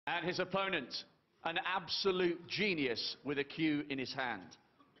And his opponent, an absolute genius with a cue in his hand.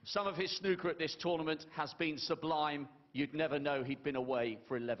 Some of his snooker at this tournament has been sublime. You'd never know he'd been away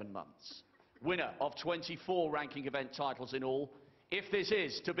for 11 months. Winner of 24 ranking event titles in all. If this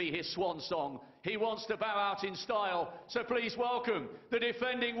is to be his swan song, he wants to bow out in style. So please welcome the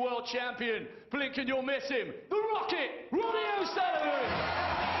defending world champion. Blink and you'll miss him, the Rocket, Ronnie O'Sullivan.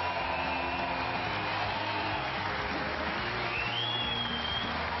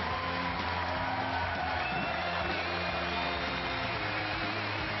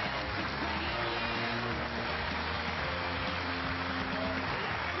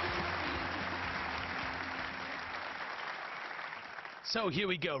 So here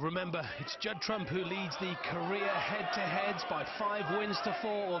we go. Remember, it's Judd Trump who leads the career head-to-heads by 5 wins to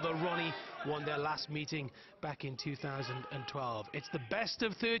 4, although Ronnie won their last meeting back in 2012. It's the best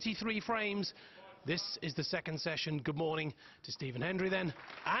of 33 frames. This is the second session. Good morning to Stephen Hendry then,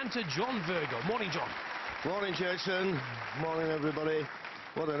 and to John Virgo. Morning, John. Morning, Jason. Morning, everybody.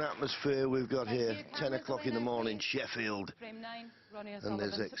 What an atmosphere we've got here. 10 o'clock in the morning, Sheffield. Frame 9, Ronnie And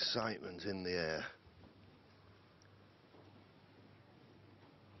O'Sullivan. there's excitement in the air.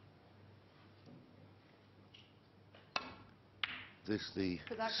 This is the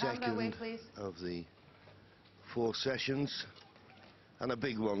second away, of the 4 sessions, and a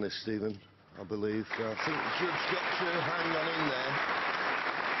big one this, Stephen, I believe. I think Judd's got to hang on in there.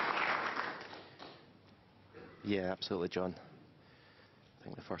 Yeah, absolutely, John. I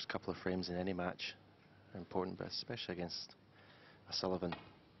think the first couple of frames in any match are important, but especially against O'Sullivan.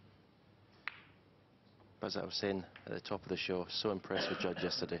 But as I was saying at the top of the show, so impressed with Judd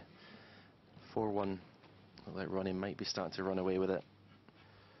yesterday. 4-1. Looked like Ronnie might be starting to run away with it.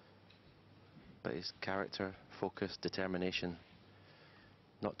 But his character, focus, determination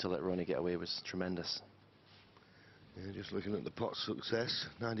not to let Ronnie get away was tremendous. Yeah, just looking at the pot success,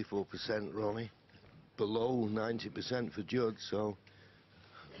 94% Ronnie, below 90% for Judd, so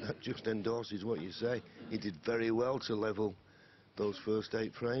that just endorses what you say. He did very well to level those first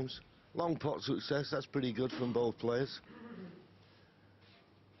 8 frames. Long pot success, that's pretty good from both players.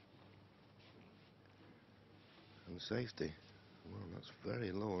 And safety, well, that's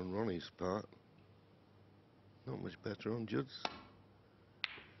very low on Ronnie's part. Not much better on Judd's.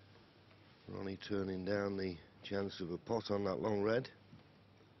 Ronnie turning down the chance of a pot on that long red.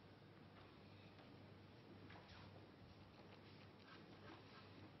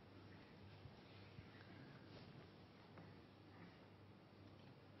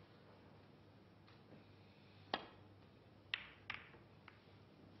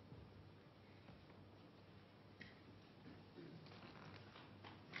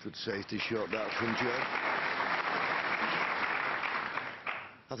 Good safety shot that from Judd.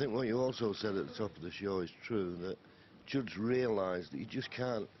 I think what you also said at the top of the show is true, that Judd's realised that you just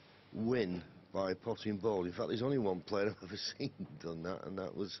can't win by potting ball. In fact, there's only one player I've ever seen done that, and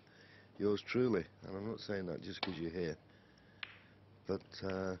that was yours truly. And I'm not saying that just because you're here. But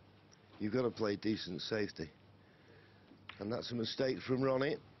you've got to play decent safety. And that's a mistake from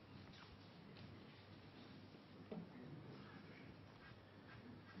Ronnie.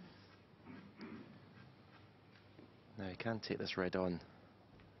 Now he can take this red on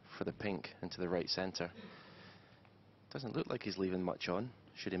for the pink into the right centre. Doesn't look like he's leaving much on.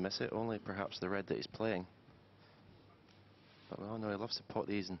 Should he miss it? Only perhaps the red that he's playing. But well, no, he loves to pot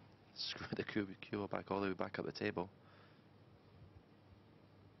these and screw the cue back all the way back up the table.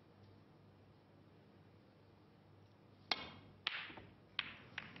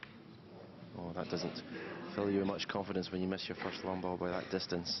 Oh, that doesn't fill you with much confidence when you miss your first long ball by that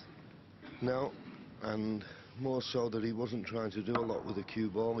distance. No, and more so that he wasn't trying to do a lot with the cue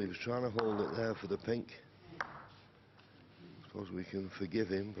ball. He was trying to hold it there for the pink. I suppose we can forgive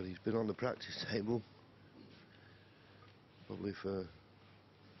him, but he's been on the practice table probably for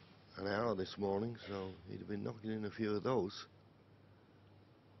an hour this morning, so he'd have been knocking in a few of those.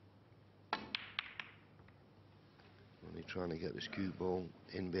 Only trying to get this cue ball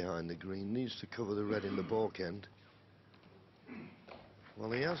in behind the green. Needs to cover the red in the baulk end.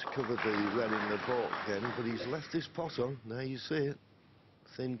 Well, he has covered the red in the baulk end, but he's left this pot on. There you see it.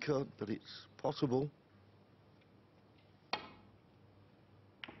 Thin cut, but it's possible.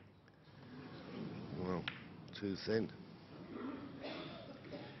 Well, too thin.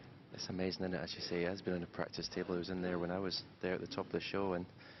 It's amazing, isn't it? As you say, he has been on the practice table. He was in there when I was there at the top of the show, and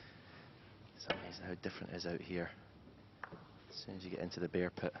it's amazing how different it is out here. As soon as you get into the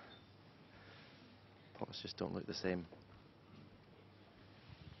bear pit, pots just don't look the same.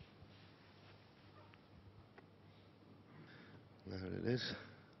 There it is.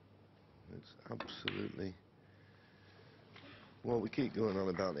 It's absolutely Well, we keep going on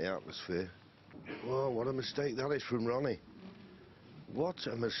about the atmosphere. Whoa, what a mistake that is from Ronnie. What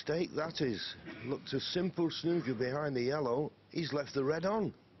a mistake that is. Looked a simple snooker behind the yellow. He's left the red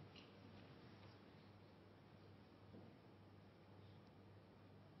on.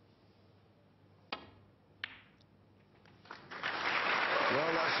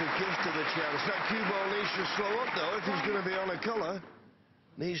 Well, that's a gift of the chance. That cue ball needs to slow up, though, if he's going to be on a colour.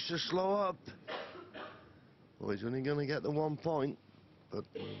 Needs to slow up. Well, he's only going to get the 1 point, but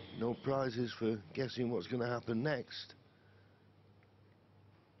no prizes for guessing what's going to happen next.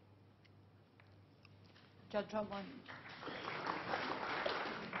 Judd, drop 1.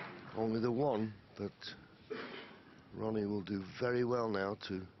 Only the 1, but Ronnie will do very well now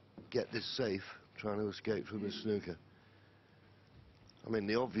to get this safe, trying to escape from the snooker. I mean,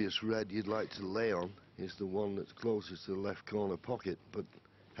 the obvious red you'd like to lay on is the one that's closest to the left corner pocket, but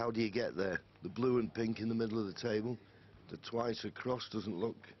how do you get there? The blue and pink in the middle of the table, the twice across doesn't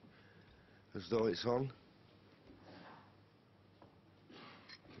look as though it's on.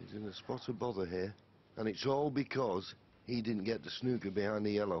 He's in a spot of bother here, and it's all because he didn't get the snooker behind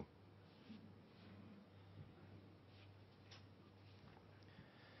the yellow.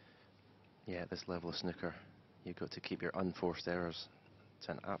 Yeah, at this level of snooker, you've got to keep your unforced errors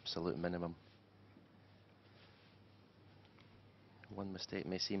to an absolute minimum. One mistake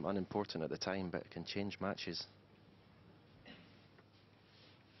may seem unimportant at the time, but it can change matches.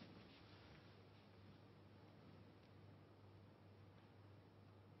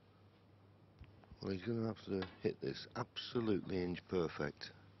 Well, he's going to have to hit this absolutely inch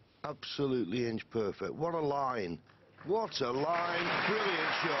perfect. Absolutely inch perfect. What a line. What a line.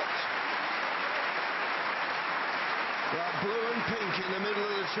 Brilliant shot. That blue and pink in the middle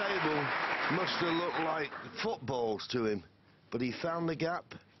of the table must have looked like footballs to him. But he found the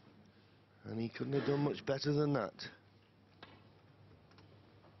gap, and he couldn't have done much better than that.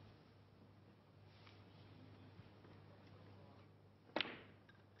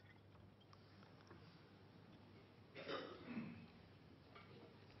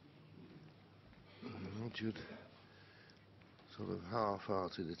 Judd, sort of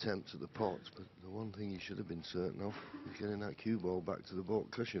half-hearted attempt at the pots, but the one thing he should have been certain of is getting that cue ball back to the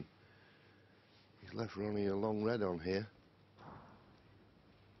baulk cushion. He's left Ronnie a long red on here.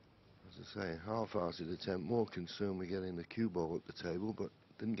 As I say, half-hearted attempt, more concerned with getting the cue ball up the table, but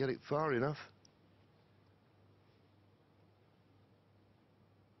didn't get it far enough.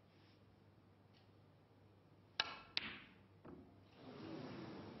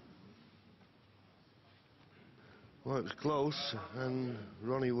 Well, it was close, and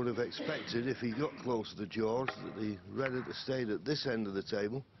Ronnie would have expected, if he got close to the jaws, that the red had stayed at this end of the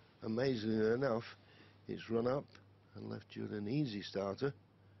table. Amazingly enough, it's run up and left Judd an easy starter.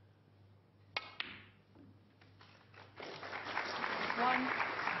 1.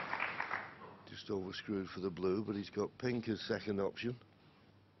 Just overscrewed for the blue, but he's got pink as second option.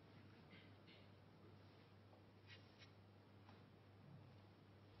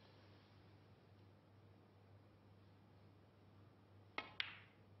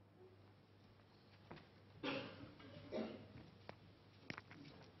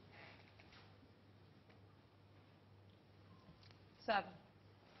 Seven.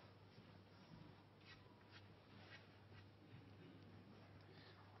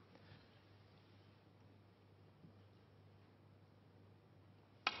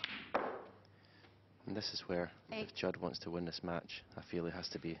 And this is where, 8. if Judd wants to win this match, I feel he has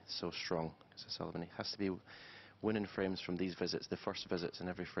to be so strong. As Sullivan, he has to be winning frames from these visits, the first visits in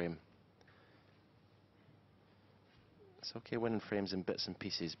every frame. It's okay winning frames in bits and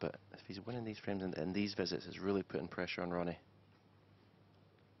pieces, but if he's winning these frames in these visits, it's really putting pressure on Ronnie.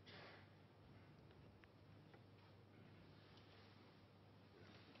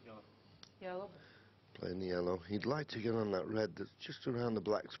 Yellow. Playing the yellow. He'd like to get on that red that's just around the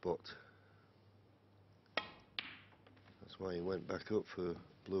black spot. That's why he went back up for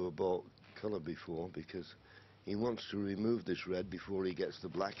blue or baulk colour before, because he wants to remove this red before he gets the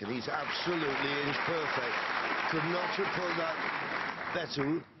black, and he's absolutely inch perfect. Could not have put that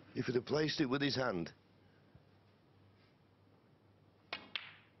better if he'd have placed it with his hand.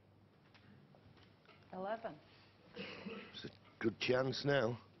 11. It's a good chance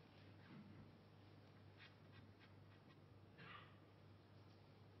now.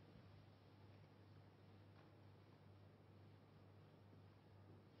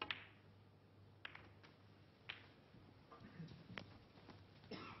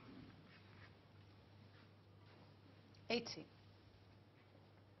 $18.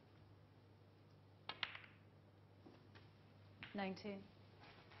 19.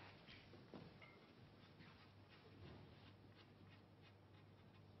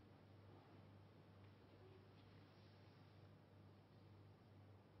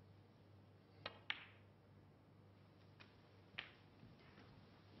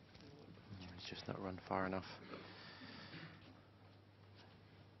 just not run far enough.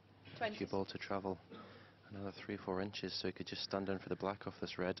 20. Cue ball to travel another 3-4 inches, so he could just stand down for the black off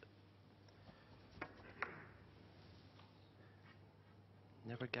this red.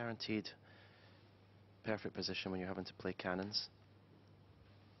 Never guaranteed perfect position when you're having to play cannons.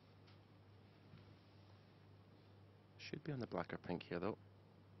 Should be on the black or pink here though.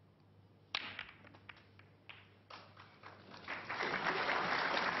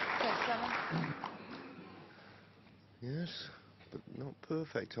 Yes, but not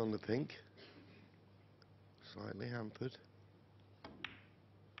perfect on the pink. Slightly hampered.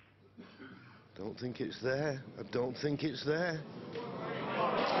 Don't think it's there. I don't think it's there.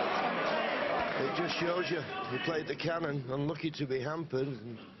 It just shows you he played the cannon, unlucky to be hampered,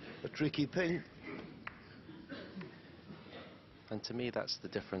 and a tricky pink. And to me, that's the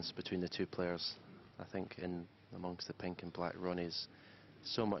difference between the two players. I think in amongst the pink and black, Ronnie's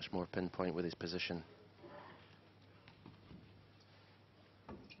so much more pinpoint with his position.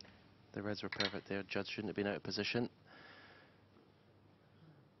 The reds were perfect there. Judd shouldn't have been out of position.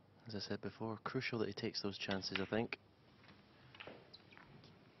 As I said before, crucial that he takes those chances, I think.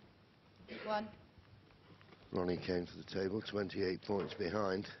 1. Ronnie came to the table 28 points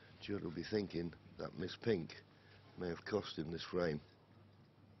behind. Judd will be thinking that miss pink may have cost him this frame.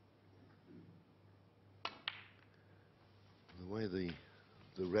 The way the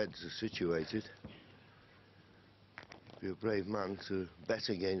reds are situated, be a brave man to bet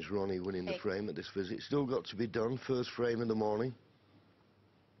against Ronnie winning the frame at this visit. Still got to be done, first frame in the morning.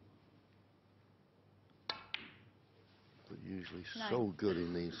 But usually 9. so good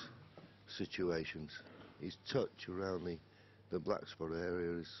in these situations. His touch around the black spot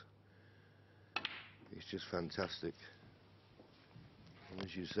area is just fantastic. And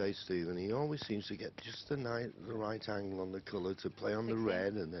as you say, Stephen, he always seems to get just the right angle on the colour to play on 16. the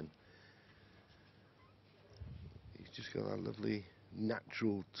red, and then he's just got that lovely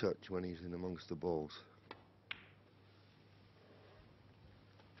natural touch when he's in amongst the balls.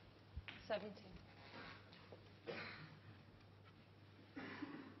 17.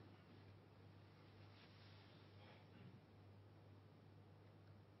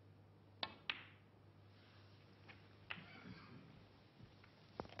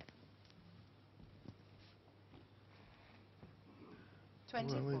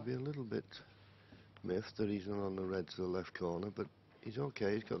 24. Well, maybe a little bit miffed that he's not on the red to the left corner, but he's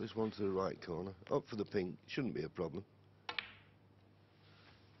okay. He's got this one to the right corner. Up for the pink, shouldn't be a problem.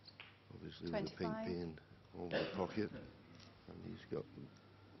 Obviously 25. with the pink being over the pocket, and he's got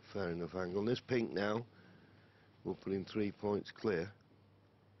fair enough angle. This pink now will put him 3 points clear.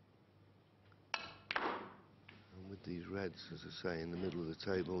 And with these reds, as I say, in the middle of the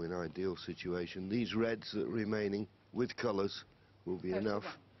table, in ideal situation, these reds that are remaining with colours will be 31. enough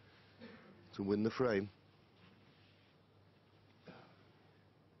to win the frame.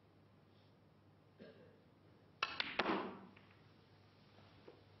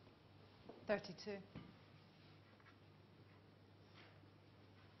 $32.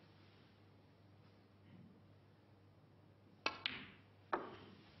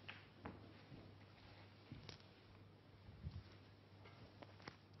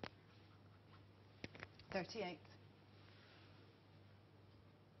 38.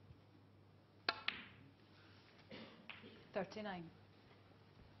 39.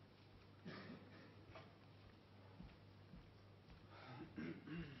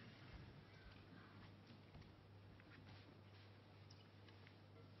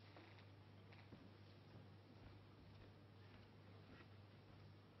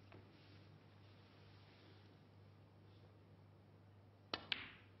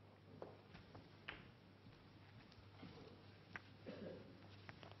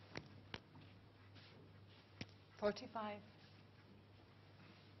 45.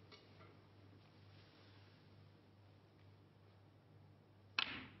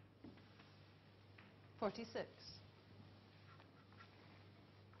 46.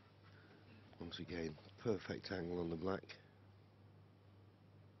 Once again, perfect angle on the black.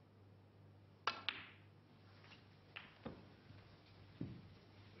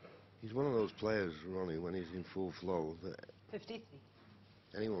 He's one of those players, Ronnie, when he's in full flow, that 53.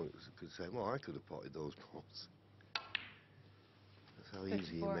 anyone could say, well, I could have potted those balls. That's how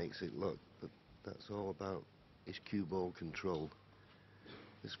easy he 54. makes it look, but that's all about his cue ball control.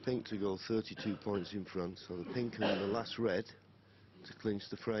 This pink to go 32 points in front, so the pink and the last red to clinch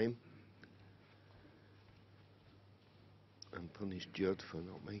the frame. And punish Judd for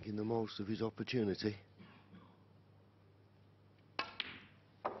not making the most of his opportunity.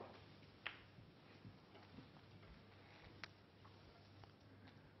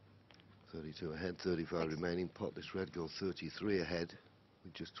 42 ahead, 35 remaining. Pot this red, go 33 ahead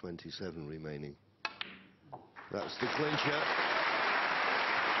with just 27 remaining. That's the clincher.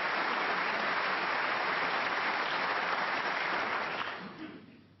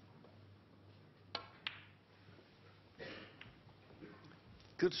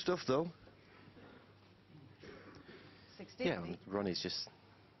 Good stuff, though. 60. Yeah, Ronnie's just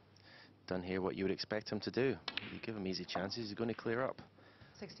done here what you would expect him to do. You give him easy chances, he's going to clear up.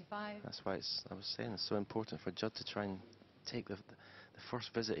 65. That's why I was saying it's so important for Judd to try and take the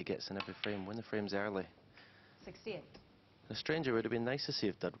first visit he gets in every frame, win the frames early. 68. A stranger would have been nice to see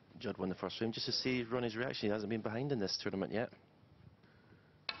if Judd won the first frame, just to see Ronnie's reaction. He hasn't been behind in this tournament yet.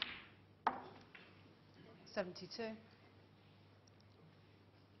 72.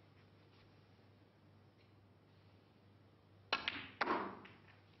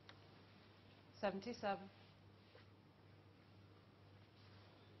 77.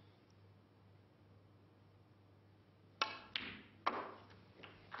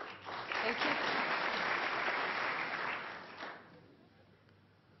 80.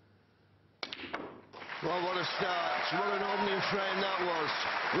 Well, what a start. What an opening frame that was.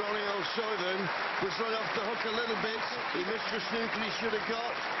 Ronnie O'Sullivan was let off the hook a little bit. He missed the snooker he should have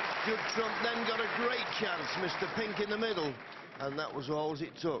got. Judd Trump then got a great chance, Mr. Pink in the middle. And that was all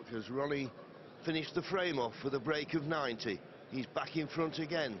it took as Ronnie finished the frame off with a break of 90. He's back in front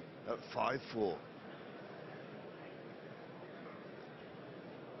again at 5-4.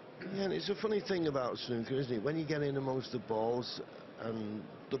 Yeah, and it's a funny thing about snooker, isn't it? When you get in amongst the balls, and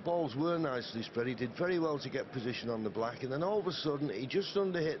the balls were nicely spread, he did very well to get position on the black, and then all of a sudden he just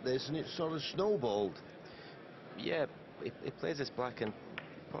underhit this and it sort of snowballed. Yeah, he plays this black, and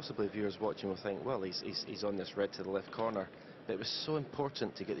possibly viewers watching will think, well, he's on this red to the left corner. But it was so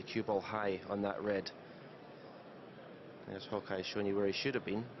important to get the cue ball high on that red. There's Hawkeye showing you where he should have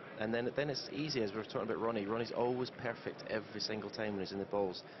been. And then it's easy, as we were talking about Ronnie. Ronnie's always perfect every single time when he's in the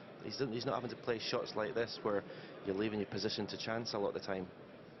balls. He's not having to play shots like this where you're leaving your position to chance a lot of the time.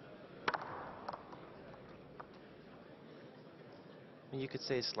 I mean, you could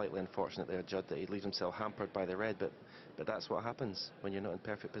say it's slightly unfortunate there, Judd, that he leaves himself hampered by the red, but that's what happens when you're not in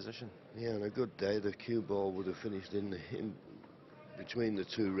perfect position. Yeah, on a good day, the cue ball would have finished in between the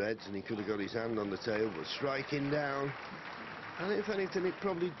two reds, and he could have got his hand on the tail, but striking down. And if anything, it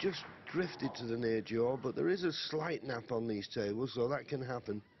probably just drifted to the near jaw, but there is a slight nap on these tables, so that can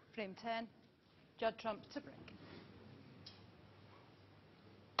happen. Frame 10. Judd Trump to break.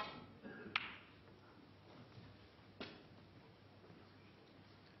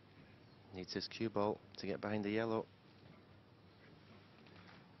 Needs his cue ball to get behind the yellow.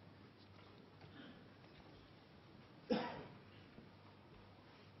 He's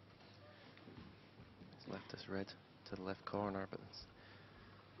left this red to the left corner, but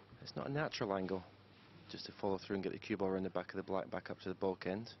it's not a natural angle just to follow through and get the cue ball around the back of the black back up to the bulk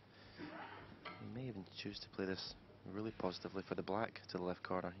end. He may even choose to play this really positively for the black to the left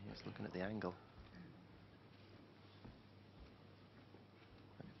corner. He's looking at the angle.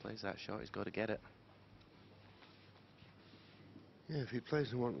 If he plays that shot, he's got to get it. Yeah, if he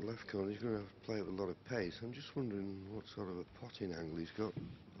plays the one to the left corner, he's going to have to play it with a lot of pace. I'm just wondering what sort of a potting angle he's got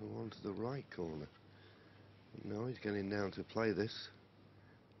the one to the right corner. No, he's getting down to play this.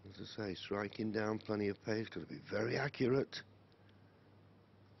 As I say, striking down, plenty of pace, got to be very accurate.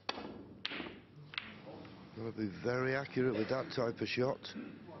 Got to be very accurate with that type of shot.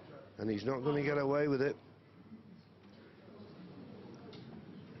 And he's not going to get away with it.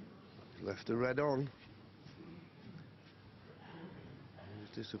 He's left the red on. He was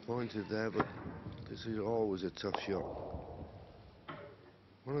disappointed there, but this is always a tough shot.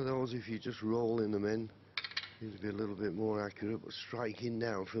 One of those, if you just rolling them in, needs to be a little bit more accurate, but striking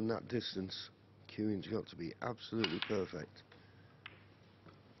down from that distance, cueing's got to be absolutely perfect.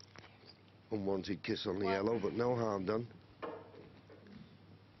 Unwanted kiss on the yellow, but no harm done.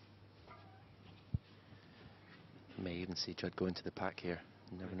 You may even see Judd go into the pack here.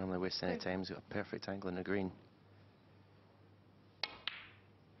 Never normally waste any time. He's got a perfect angle in the green.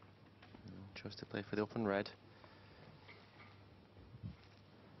 Chose to play for the open red.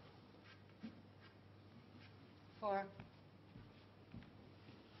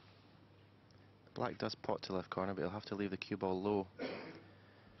 Black does pot to left corner, but he'll have to leave the cue ball low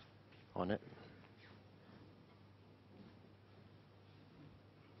on it.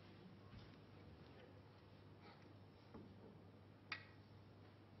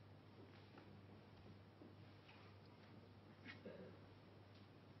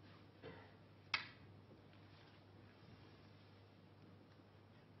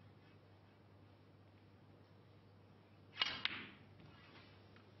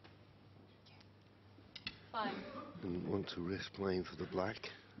 Time. Didn't want to risk playing for the black,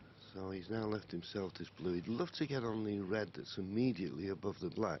 so he's now left himself this blue. He'd love to get on the red that's immediately above the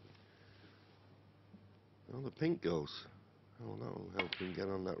black. Oh, the pink goes. Oh, that'll help him get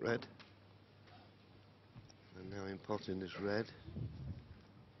on that red. And now in potting this red,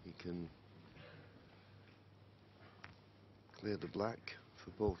 he can clear the black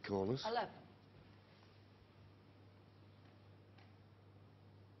for both corners. 11.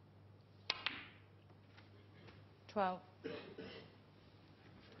 $12.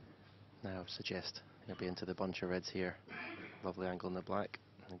 Now I would suggest he'll be into the bunch of reds here. Lovely angle in the black,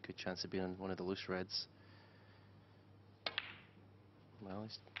 and a good chance of being on one of the loose reds. Well,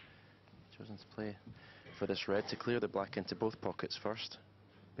 he's chosen to play for this red to clear the black into both pockets first.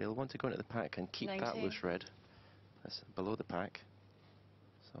 But he'll want to go into the pack and keep that 19. loose red. That's below the pack.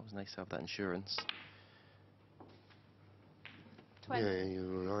 So it was nice to have that insurance. 20. Yeah, you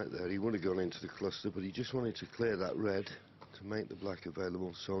were right there. He would have gone into the cluster, but he just wanted to clear that red to make the black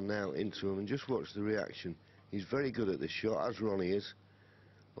available. So now into him, and just watch the reaction. He's very good at this shot, as Ronnie is.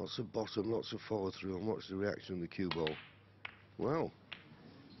 Lots of bottom, lots of follow through, and watch the reaction of the cue ball. Well,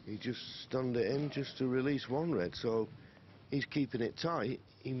 he just stunned it in just to release one red, so he's keeping it tight.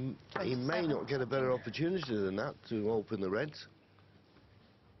 He may 27. not get a better opportunity than that to open the reds.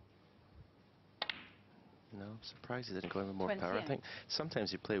 No, I'm surprised he didn't go in with more 28. power. I think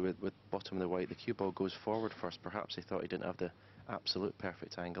sometimes you play with bottom of the white, the cue ball goes forward first. Perhaps he thought he didn't have the absolute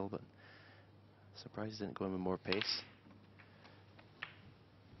perfect angle, but surprised he didn't go in with more pace.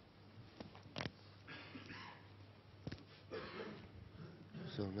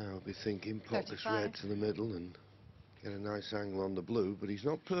 So now I'll be thinking, pop this 35. red to the middle and get a nice angle on the blue, but he's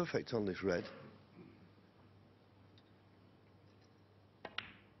not perfect on this red.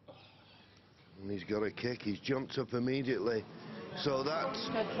 And he's got a kick, he's jumped up immediately. So that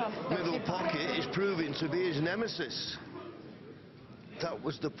Judd Trump. middle 35. pocket is proving to be his nemesis. That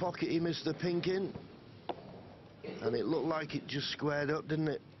was the pocket he missed the pink in. And it looked like it just squared up, didn't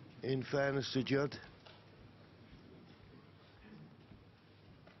it? In fairness to Judd.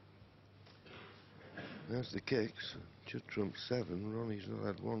 There's the kicks. Judd Trump 7. Ronnie's not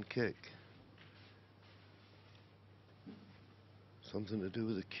had one kick. Something to do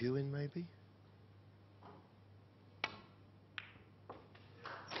with the cueing, maybe?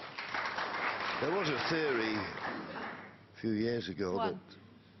 There was a theory a few years ago that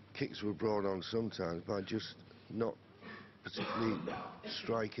kicks were brought on sometimes by just not particularly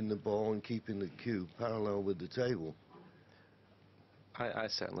striking the ball and keeping the cue parallel with the table. I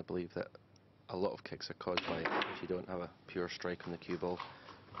certainly believe that a lot of kicks are caused by if you don't have a pure strike on the cue ball.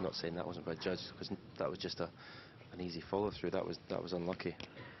 I'm not saying that wasn't by Judd, because that was just an easy follow through. That was unlucky.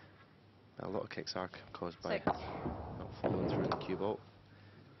 But a lot of kicks are caused by 6. not following through the cue ball.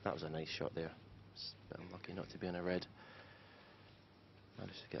 That was a nice shot there. It's a bit unlucky not to be on a red.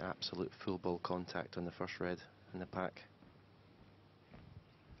 Managed to get absolute full ball contact on the first red in the pack.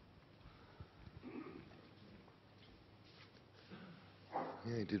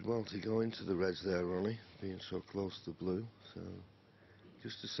 Yeah, he did well to go into the reds there, Ronnie, being so close to the blue. So,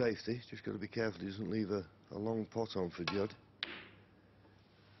 just a safety. Just got to be careful he doesn't leave a long pot on for Judd.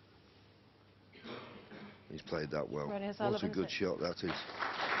 He's played that well. Ronnie has What a 11, good 6. shot that is.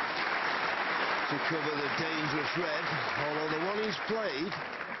 To cover the dangerous red, although the one he's played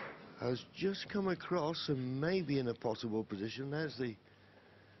has just come across and maybe in a potable position. There's the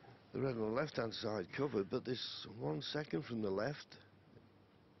red on the left-hand side covered, but this 1 second from the left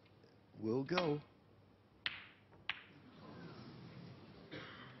will go.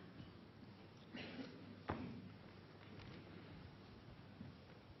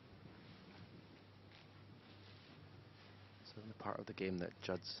 So the part of the game that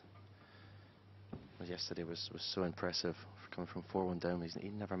Judd's yesterday was so impressive for coming from 4-1 down. He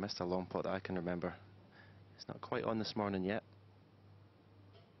never missed a long pot that I can remember. It's not quite on this morning yet.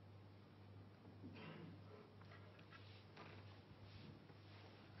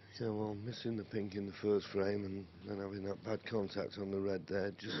 Yeah, well, missing the pink in the first frame and then having that bad contact on the red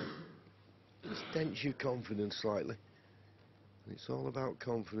there just dents your confidence slightly. And it's all about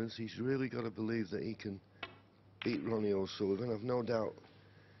confidence. He's really got to believe that he can beat Ronnie O'Sullivan. I've no doubt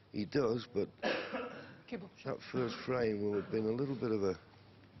he does, but that first frame will have been a little bit of a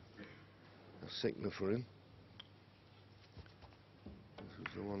sickener for him. This was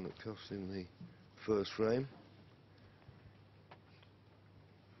the one that cost him the first frame.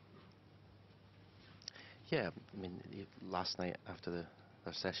 Yeah, I mean, last night after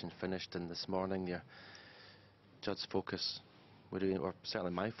their session finished and this morning, Judd's focus would have been, or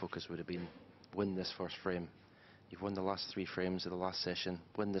certainly my focus would have been, win this first frame, You've won the last 3 frames of the last session.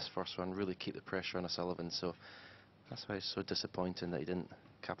 Win this first one, really keep the pressure on O'Sullivan. So that's why it's so disappointing that he didn't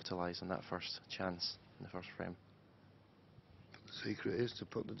capitalise on that first chance in the first frame. The secret is to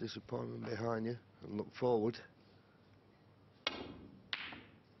put the disappointment behind you and look forward. At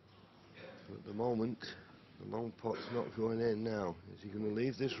the moment, the long pot's not going in now. Is he going to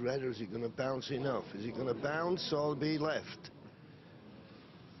leave this red, or is he going to bounce enough? Is he going to bounce or be left?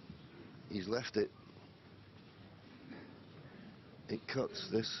 He's left it. It cuts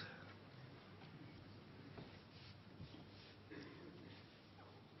this.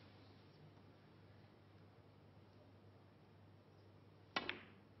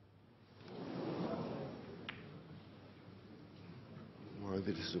 I'd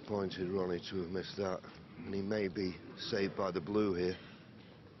be disappointed, Ronnie, to have missed that. And he may be saved by the blue here.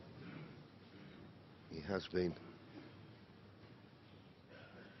 He has been.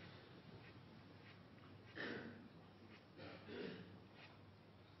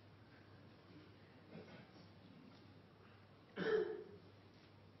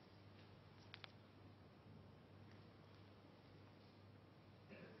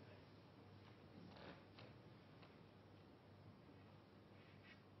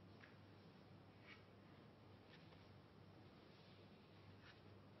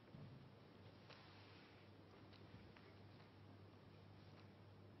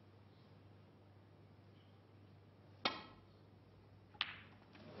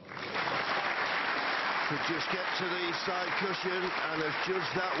 Could just get to the side cushion and has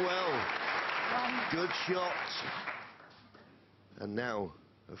judged that well. Good shot. And now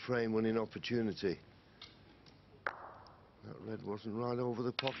a frame winning opportunity. That red wasn't right over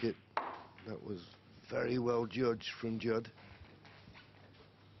the pocket. That was very well judged from Judd.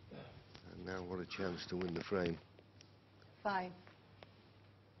 And now what a chance to win the frame. 5.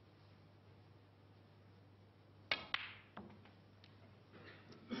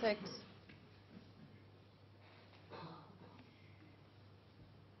 6.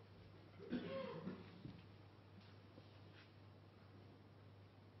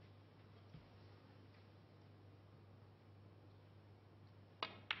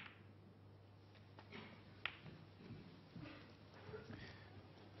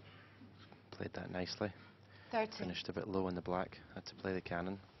 Played that nicely. 30. Finished a bit low in the black. Had to play the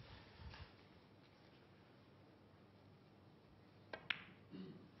cannon.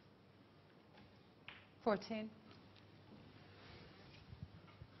 $14.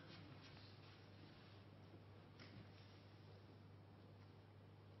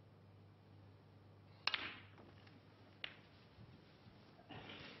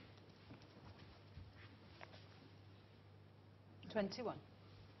 21.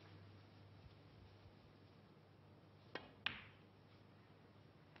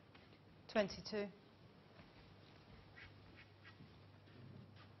 22.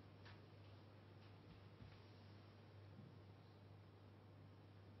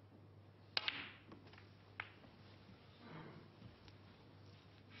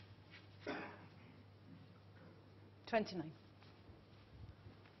 29.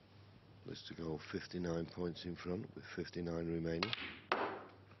 List to go 59 points in front with 59 remaining.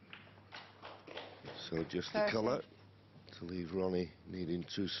 So just the 30. colour to leave Ronnie needing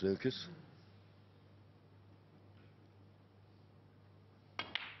 2 snookers.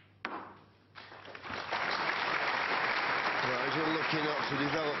 Right, he's unlucky not to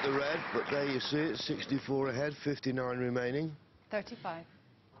develop the red, but there you see it, 64 ahead, 59 remaining. 35.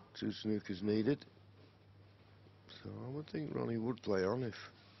 2 snookers needed. So I would think Ronnie would play on if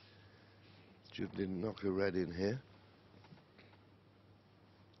Judd didn't knock a red in here.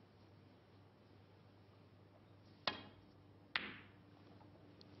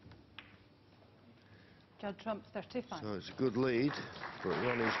 Judd trumps 35. So it's a good lead, but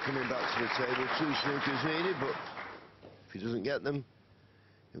Ronnie's coming back to the table. 2 snookers needed, but if he doesn't get them,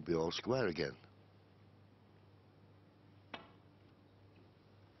 he'll be all square again.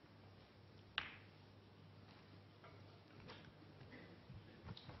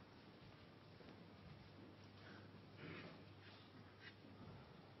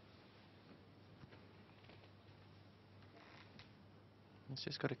 He's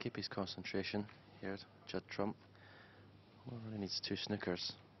just got to keep his concentration here, Judd trump. Well, really needs 2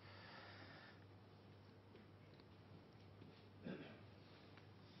 snookers. The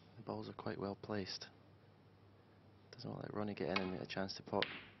balls are quite well placed. Doesn't let Ronnie get in and get a chance to pot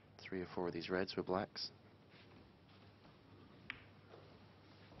 3 or 4 of these reds with blacks.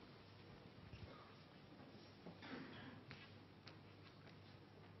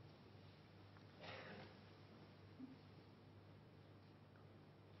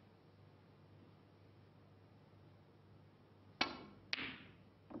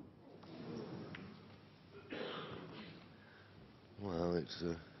 It's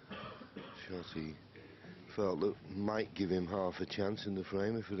a shot he felt that might give him half a chance in the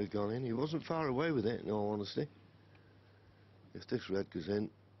frame if it had gone in. He wasn't far away with it, in all honesty. If this red goes in,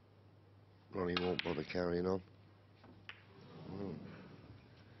 Ronnie won't bother carrying on. Oh.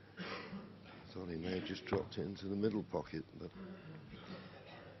 Thought he may have just dropped it into the middle pocket, but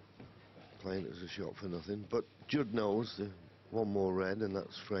playing it as a shot for nothing. But Judd knows the one more red and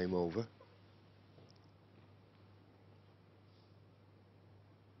that's frame over.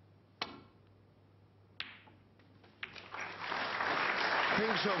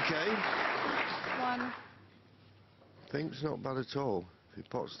 Pink's okay. One. Pink's not bad at all. If he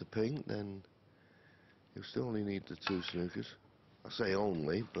pots the pink, then he'll still only need the 2 snookers. I say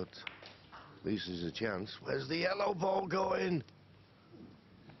only, but at least there's a chance. Where's the yellow ball going?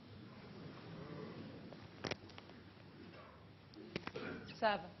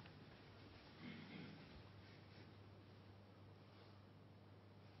 Seven.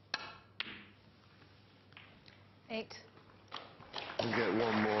 Eight. He'll get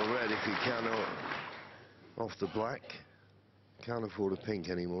one more red if he can off the black. Can't afford a pink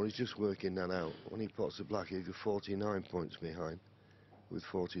anymore. He's just working that out. When he pots the black, he'll go 49 points behind with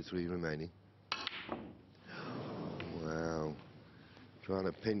 43 remaining. Wow. Trying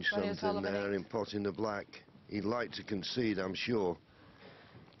to pinch Ronnie something there O'Sullivan, in potting the black. He'd like to concede, I'm sure.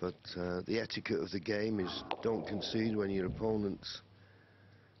 But the etiquette of the game is don't concede when it's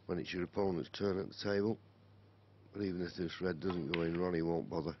your opponent's turn at the table. But even if this red doesn't go in, Ronnie won't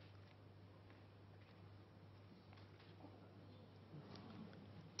bother.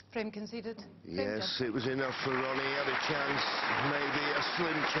 Frame conceded. Yes, it was enough for Ronnie. He had a chance, maybe a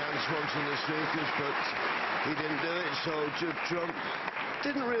slim chance once in the snookers, but he didn't do it. So Judd Trump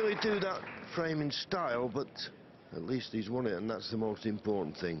didn't really do that frame in style, but at least he's won it, and that's the most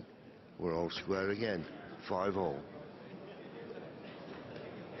important thing. We're all square again, 5-all.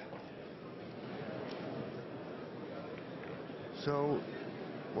 So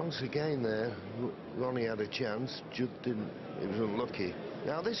once again there, Ronnie had a chance. Judd didn't. He was unlucky.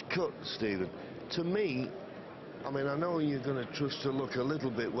 Now this cut, Stephen, to me, I mean, I know you're going to trust to look a little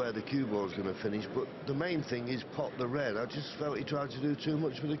bit where the cue ball's going to finish, but the main thing is pot the red. I just felt he tried to do too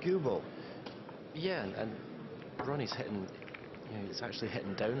much with the cue ball. Yeah, and Ronnie's hitting, it's actually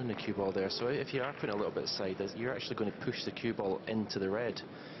hitting down on the cue ball there. So if you are putting a little bit side, you're actually going to push the cue ball into the red.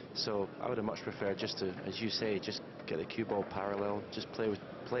 So I would have much preferred just to, as you say, just get the cue ball parallel, just play with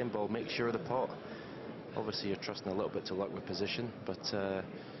playing ball, make sure of the pot. Obviously you're trusting a little bit to luck with position, but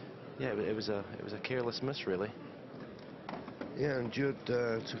yeah, it was a careless miss really. Yeah, and Judd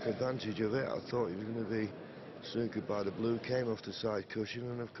took advantage of it. I thought he was going to be snookered by the blue, came off the side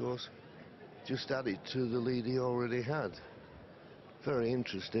cushion, and of course just added to the lead he already had. Very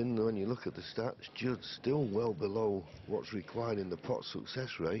interesting when you look at the stats. Judd's still well below what's required in the pot success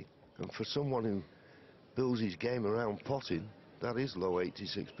rate, and for someone who builds his game around potting, that is low,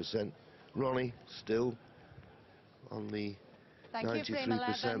 86%. Ronnie still on the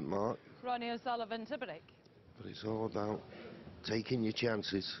 93% mark. Ronnie O'Sullivan to break. But it's all about taking your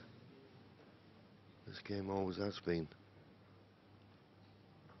chances. This game always has been.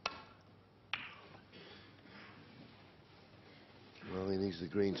 Well, he needs the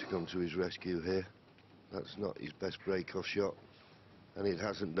green to come to his rescue here. That's not his best break-off shot, and it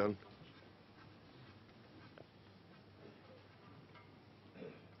hasn't done.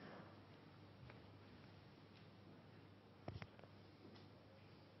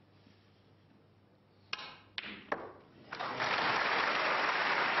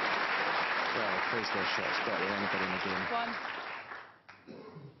 Well, plays their shots better than anybody in the game. One.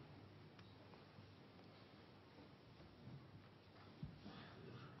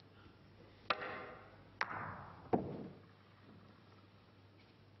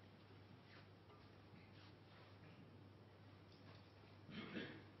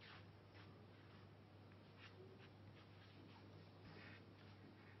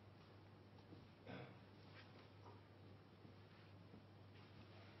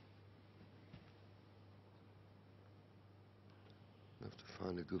 Have to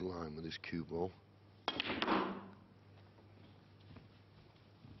find a good line with this cue ball.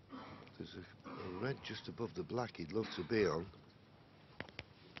 There's a red just above the black he'd love to be on.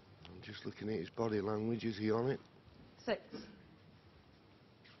 I'm just looking at his body language. Is he on it? 6.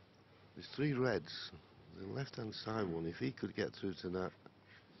 There's 3 reds. The left-hand side one, if he could get through to that.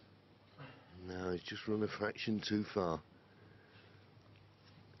 No, he's just run a fraction too far.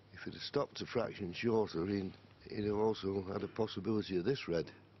 If he'd have stopped a fraction shorter, he'd have also had a possibility of this red.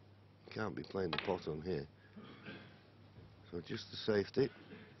 Can't be playing the pot on here. So just the safety.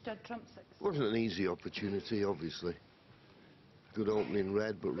 Judd Trump 6. Wasn't an easy opportunity, obviously. Good opening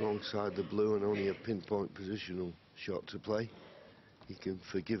red, but wrong side the blue and only a pinpoint positional shot to play. He can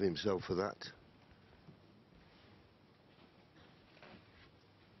forgive himself for that.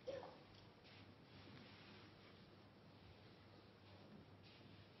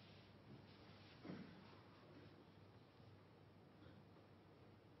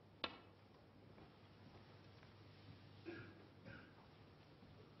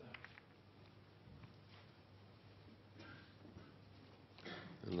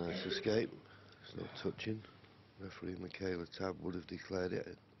 A nice escape. It's not touching. Referee Michaela Tabb would have declared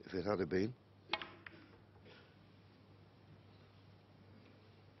it if it had been.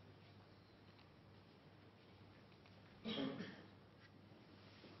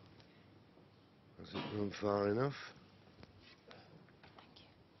 Has it run far enough?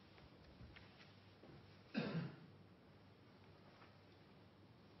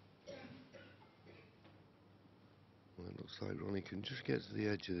 Well, it looks like Ronnie can just get to the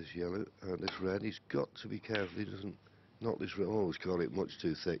edge of this yellow, this red. He's got to be careful he doesn't knock this red. Oh, he's caught it much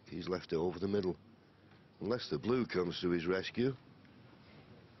too thick. He's left it over the middle. Unless the blue comes to his rescue.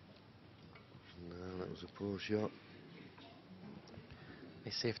 No, that was a poor shot.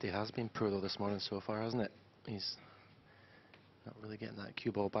 His safety has been poor though this morning so far, hasn't it? He's not really getting that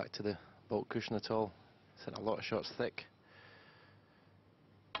cue ball back to the baulk cushion at all. He's hit a lot of shots thick.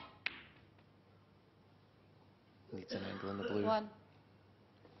 Needs an angle in the blue. 1.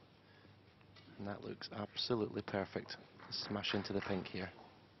 And that looks absolutely perfect. Smash into the pink here.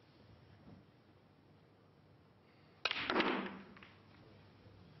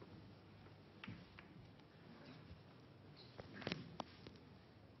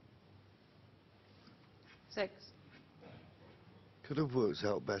 Six. Could have worked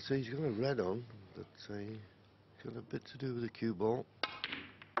out better. He's got a red on, but got a bit to do with the cue ball.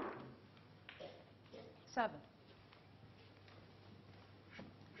 7.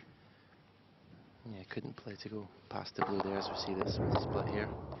 Yeah, couldn't play to go past the blue there as we see this split here.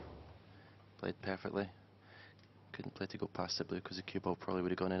 Played perfectly. Couldn't play to go past the blue because the cue ball probably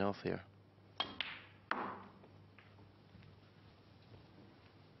would have gone in off here.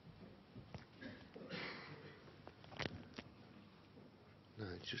 No,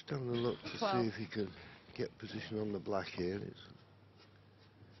 just having a look to 12. see if he could get position on the black here. It's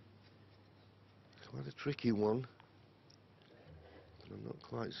quite a tricky one. But I'm not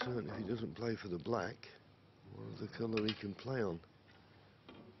quite certain if he doesn't play for the black, what other colour he can play on.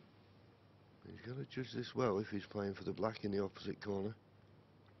 He's got to judge this well if he's playing for the black in the opposite corner.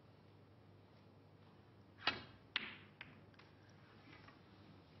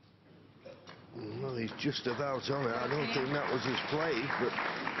 Well, he's just about on it. I don't think that was his play, but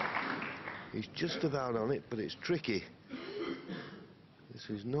he's just about on it, but it's tricky. This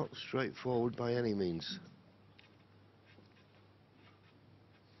is not straightforward by any means.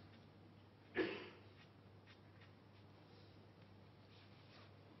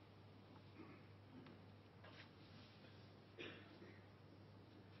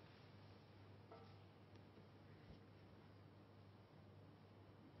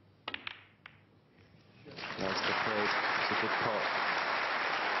 Nice to play. It's a good pot.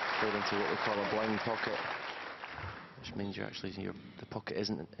 Played into what we call a blind pocket, which means you're actually the pocket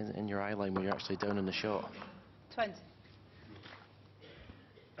isn't in your eye line when you're actually down in the shot. 20.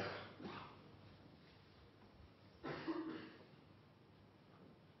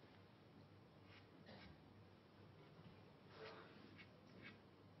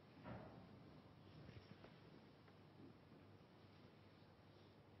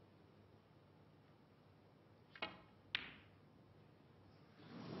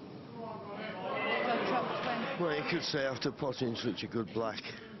 Judd Trump 20. Well, you could say after potting such a good black,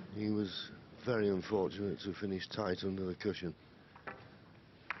 he was very unfortunate to finish tight under the cushion.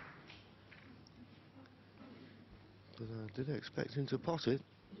 But I did expect him to pot it.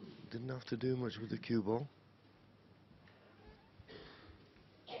 Didn't have to do much with the cue ball.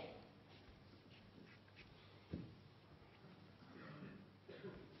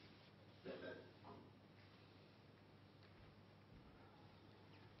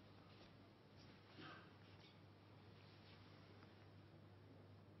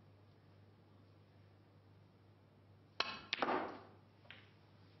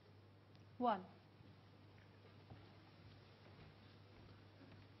 One.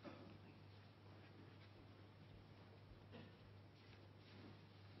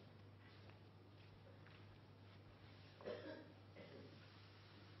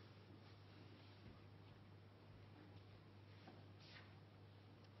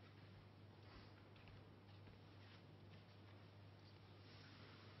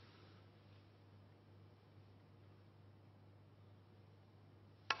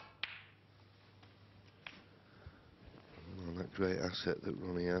 great asset that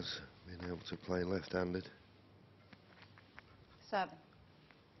Ronnie has, being able to play left-handed. 7.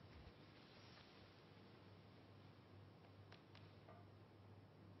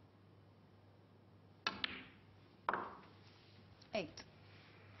 8.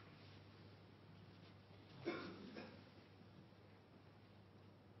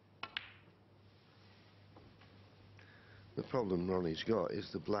 The problem Ronnie's got is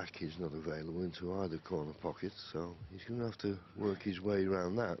the black is not available into either corner pocket, so he's going to have to work his way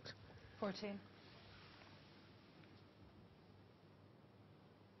around that. 14.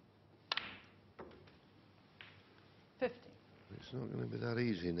 50. It's not going to be that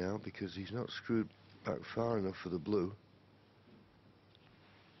easy now because he's not screwed back far enough for the blue.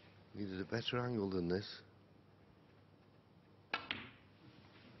 Needed a better angle than this.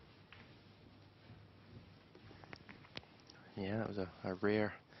 Yeah, that was a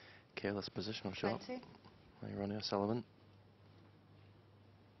rare, careless positional shot 20. by Ronnie O'Sullivan.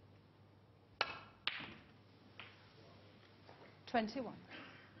 $21. And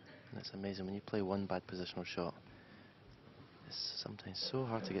it's amazing when you play one bad positional shot. It's sometimes so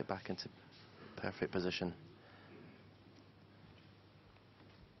hard to get back into perfect position.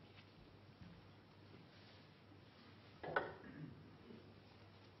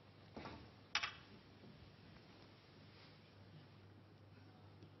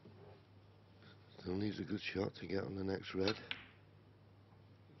 Still needs a good shot to get on the next red.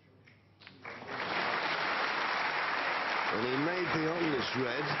 And he may be on this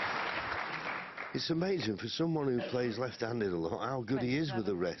red. It's amazing for someone who plays left-handed a lot how good he is with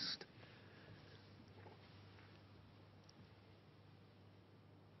the rest.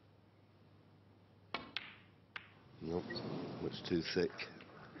 Nope, much too thick.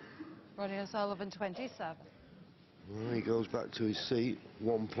 Ronnie O'Sullivan, 27. Well, he goes back to his seat,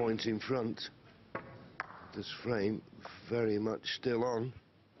 1 point in front. This frame very much still on.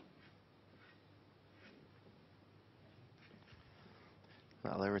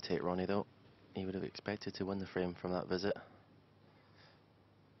 That'll irritate Ronnie though. He would have expected to win the frame from that visit.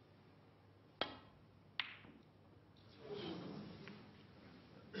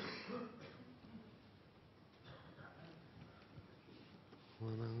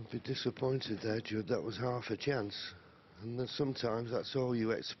 Well, I'd be disappointed there, Judd. That was half a chance. And then sometimes that's all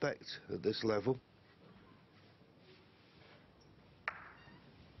you expect at this level.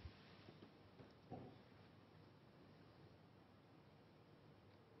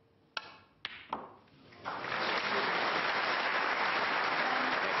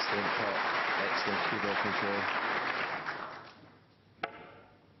 Excellent putt, excellent cue ball control.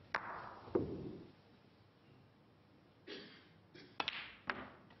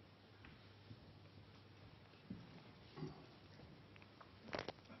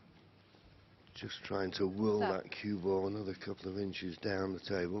 Just trying to whirl Stop. that cue ball another couple of inches down the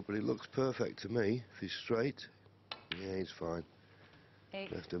table, but it looks perfect to me. If he's straight, yeah, he's fine.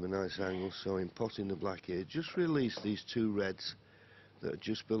 8. Left him a nice angle, so in potting the black here, just release these two reds that are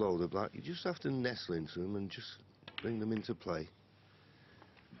just below the black. You just have to nestle into them and just bring them into play.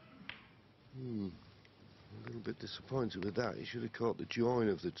 A little bit disappointed with that. He should have caught the join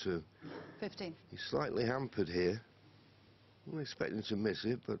of the two. 15. He's slightly hampered here. I'm not expecting to miss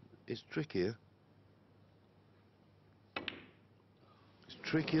it, but it's trickier. It's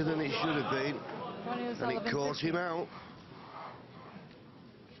trickier than it should have been, Ronnie and O'Sullivan, it caught 15. him out.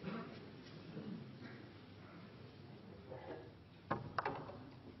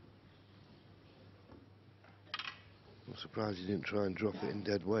 I'm surprised he didn't try and drop it in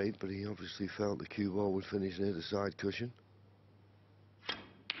dead weight, but he obviously felt the cue ball would finish near the side cushion.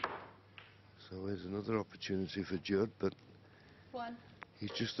 So here's another opportunity for Judd, but 1.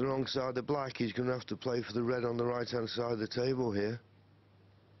 he's just the wrong side of the black. He's going to have to play for the red on the right-hand side of the table here.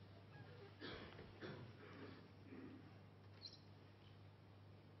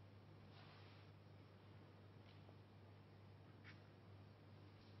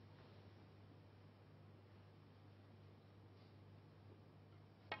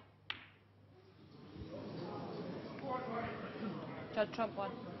 Judd Trump, 1.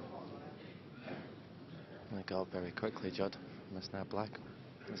 I got up very quickly, Judd. Missed that black.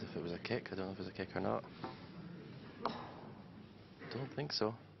 As if it was a kick. I don't know if it was a kick or not. Don't think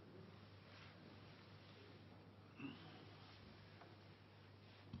so.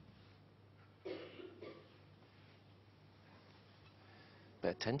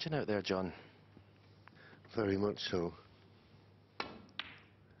 Bit of tension out there, John. Very much so.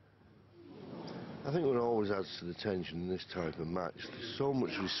 I think what always adds to the tension in this type of match, there's so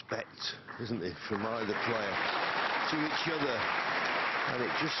much respect, isn't there, from either player to each other, and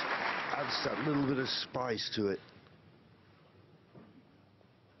it just adds that little bit of spice to it.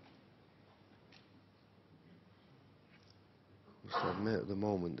 must admit, at the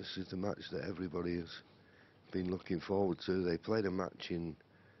moment, this is the match that everybody has been looking forward to. They played a match in,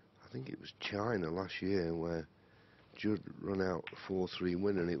 I think it was China last year, where Judd run out a 4-3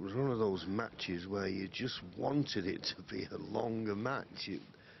 win, and it was one of those matches where you just wanted it to be a longer match.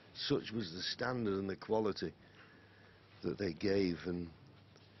 Such was the standard and the quality that they gave, and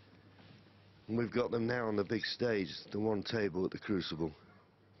we've got them now on the big stage, the one table at the Crucible.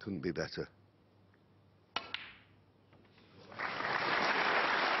 Couldn't be better.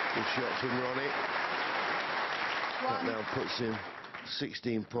 Good shot from Ronnie. That now puts him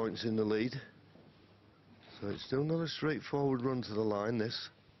 16 points in the lead. So it's still not a straightforward run to the line, this.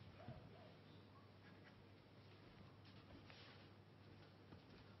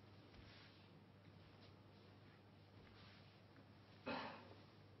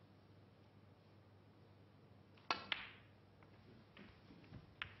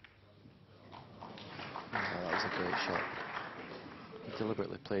 That was a great shot. He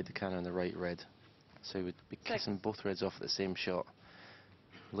deliberately played the cannon on the right red, so he would be kissing both reds off at the same shot.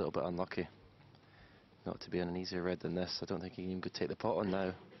 A little bit unlucky not to be on an easier red than this. I don't think he can even go take the pot on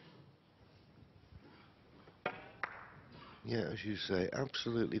now. Yeah, as you say,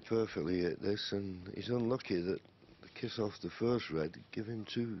 absolutely perfectly hit this, and he's unlucky that the kiss off the first red give him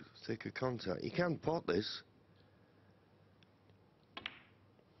too thick a contact. He can pot this.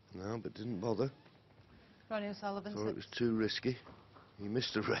 No, but didn't bother. Ronnie O'Sullivan. Thought it was too risky. He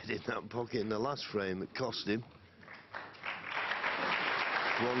missed a red in that pocket in the last frame. It cost him.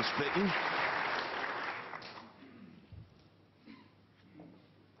 One spitting.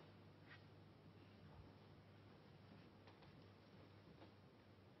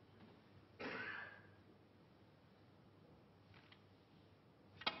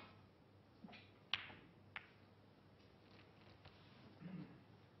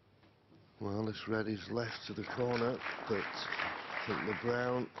 Well, this red is left to the corner, but I think the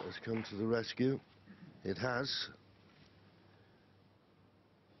brown has come to the rescue. It has.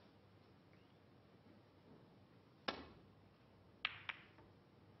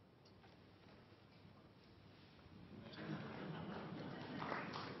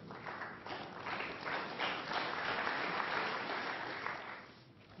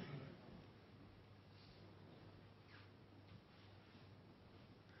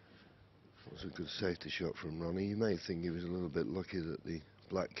 That was a good safety shot from Ronnie. You may think he was a little bit lucky that the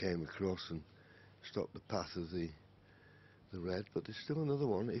black came across and stopped the path of the red, but there's still another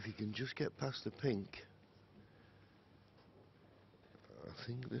one. If he can just get past the pink, I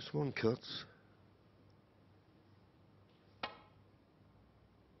think this one cuts.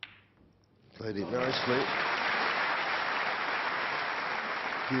 Played it nicely.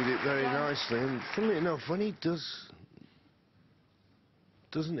 Viewed it very nicely, and funnily enough, when he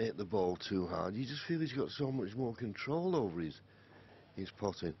doesn't hit the ball too hard, you just feel he's got so much more control over his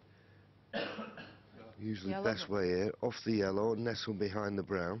potting. Usually Yellow. best way here, off the yellow, nestle behind the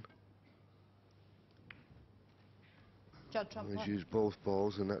brown. Judd Trump. He's used both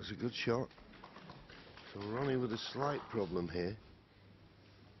balls, and that's a good shot. So Ronnie with a slight problem here.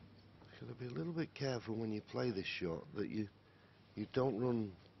 Got to be a little bit careful when you play this shot that you don't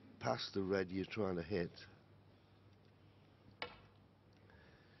run past the red you're trying to hit.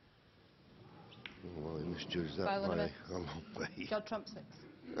 Oh, well, he misjudged that Silent by event. a long way. Judd Trump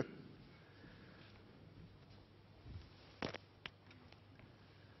 6.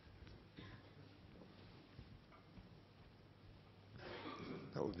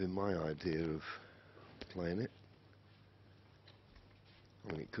 That would be my idea of playing it.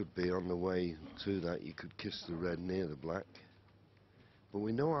 I mean, it could be on the way to that, you could kiss the red near the black. But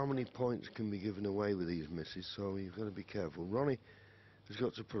we know how many points can be given away with these misses, so you've got to be careful. Ronnie has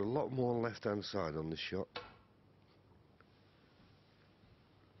got to put a lot more left-hand side on this shot.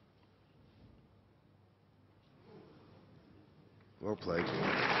 Well played.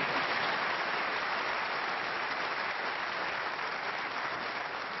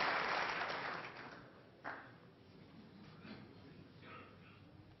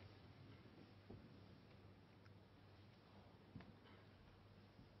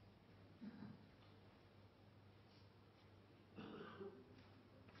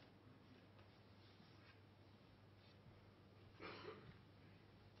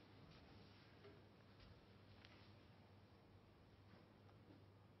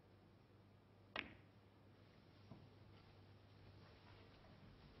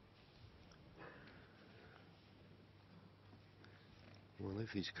 Well, if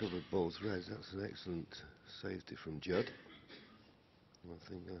he's covered both reds, that's an excellent safety from Judd. I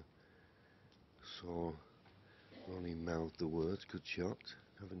think I saw Ronnie mouth the words, good shot.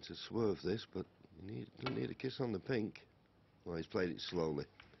 Having to swerve this, but you don't need a kiss on the pink. Well, he's played it slowly.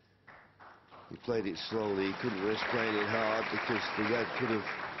 He played it slowly. He couldn't risk playing it hard because the red could have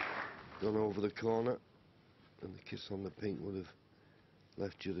gone over the corner and the kiss on the pink would have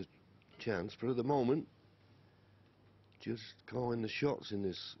left Judd a chance. But at the moment, just calling the shots in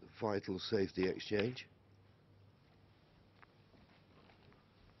this vital safety exchange.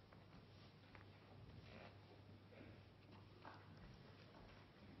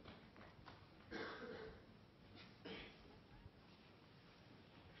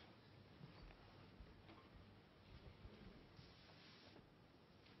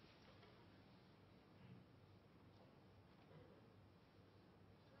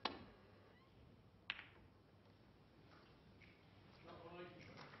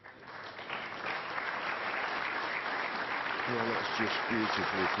 Well, that's just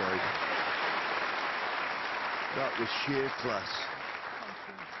beautifully played. That was sheer class.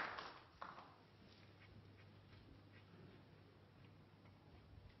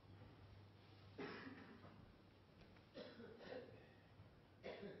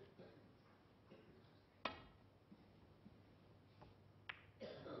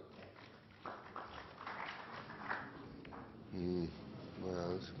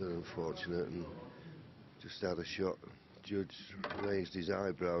 Well, that's a bit unfortunate and just had a shot. Judd raised his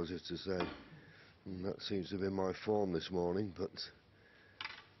eyebrows as to say, that seems to be my form this morning, but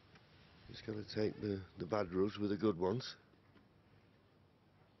he's got to take the bad rubs with the good ones.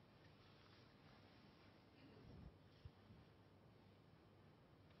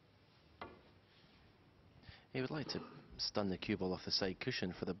 He would like to stun the cue ball off the side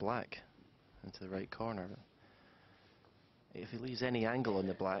cushion for the black into the right corner. If he leaves any angle on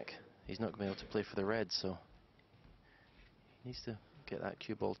the black, he's not going to be able to play for the red, so he needs to get that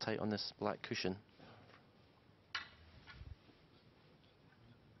cue ball tight on this black cushion.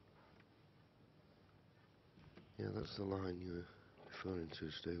 Yeah, that's the line you were referring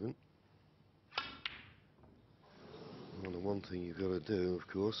to, Stephen. Well, the one thing you've got to do, of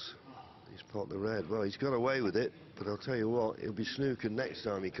course, is pot the red. Well, he's got away with it, but I'll tell you what, he'll be snookered next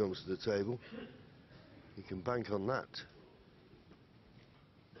time he comes to the table. He can bank on that.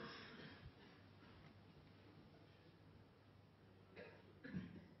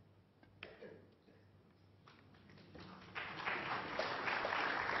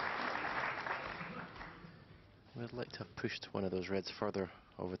 We'd like to have pushed one of those reds further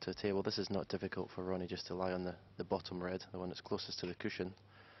over to the table. This is not difficult for Ronnie, just to lie on the bottom red, the one that's closest to the cushion.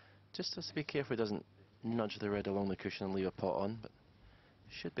 Just has to be careful he doesn't nudge the red along the cushion and leave a pot on, but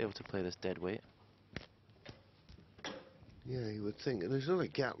he should be able to play this dead weight. Yeah, you would think. And there's not a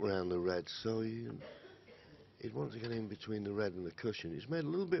gap around the red, so he'd want to get in between the red and the cushion. It's made it a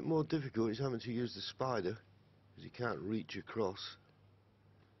little bit more difficult. He's having to use the spider because he can't reach across.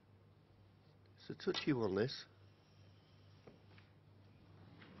 It's a touchy one, this.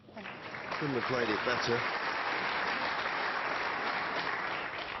 Couldn't have played it better.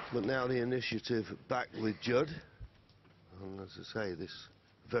 But now the initiative back with Judd. And as I say, this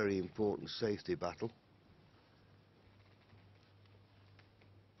very important safety battle.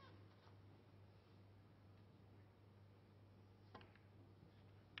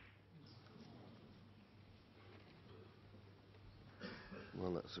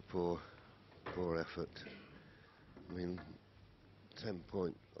 Well, that's a poor effort. I mean,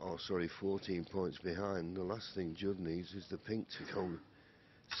 14 points behind. The last thing Judd needs is the pink to go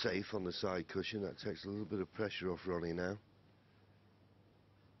safe on the side cushion. That takes a little bit of pressure off Ronnie now.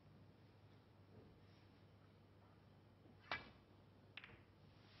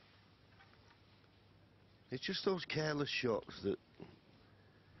 It's just those careless shots that,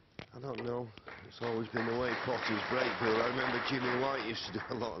 I don't know, it's always been the way potters break, Bill. I remember Jimmy White used to do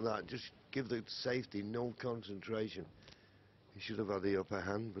a lot of that. Just give the safety no concentration. He should have had the upper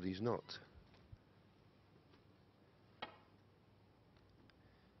hand, but he's not.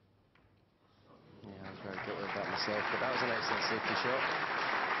 Yeah, I was very guilty of that myself, but that was an excellent safety shot.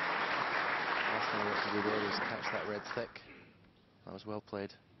 Last thing he wanted to do there was catch that red thick. That was well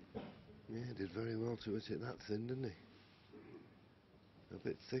played. Yeah, he did very well to hit it that thin, didn't he? A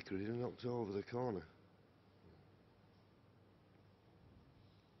bit thicker, he'd have knocked over the corner.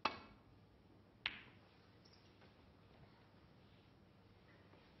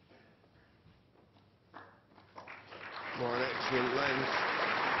 Well, an excellent length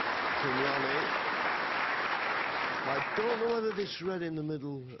from Ronnie. I don't know whether this red in the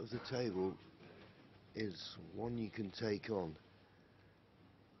middle of the table is one you can take on.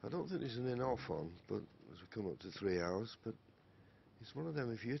 I don't think there's an in-off on, but as we come up to 3 hours, but it's one of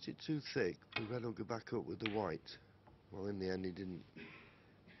them, if you hit it too thick, the red will go back up with the white. Well, in the end, he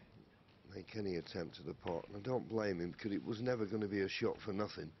make any attempt at the pot. And I don't blame him, because it was never going to be a shot for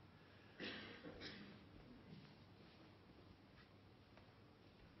nothing.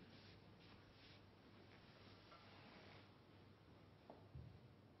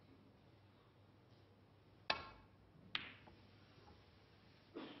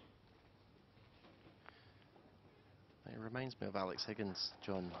 It reminds me of Alex Higgins,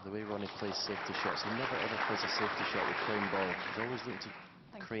 John, the way Ronnie plays safety shots. He never ever plays a safety shot with plain ball. He's always looking to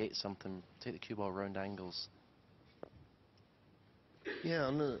create something, take the cue ball round angles. Yeah,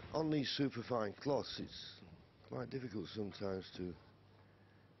 on these superfine cloths, it's quite difficult sometimes to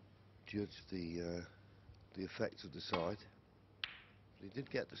judge the effect of the side. He did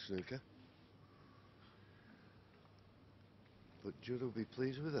get the snooker, but Judd will be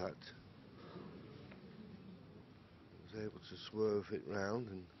pleased with that. He was able to swerve it round,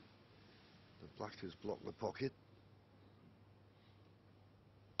 and the black has blocked the pocket.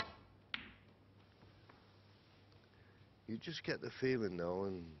 You just get the feeling, though,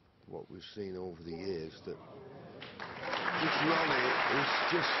 and what we've seen over the years, that this Ronnie is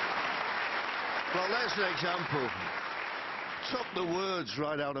just... Well, there's an example. Took the words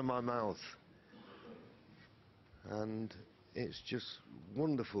right out of my mouth. And it's just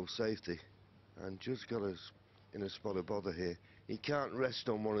wonderful safety. And Judd's got us in a spot of bother here. He can't rest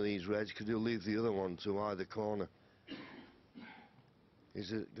on one of these reds, because he'll leave the other one to either corner.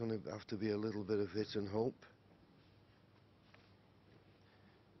 Is it going to have to be a little bit of hit and hope?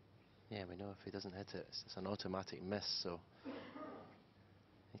 Yeah, we know if he doesn't hit it, it's an automatic miss, so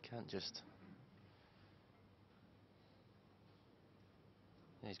he can't just...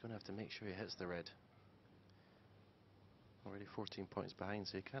 Yeah, he's going to have to make sure he hits the red. Already 14 points behind,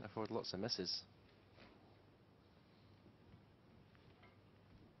 so he can't afford lots of misses.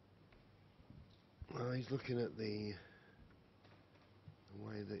 Well, he's looking at the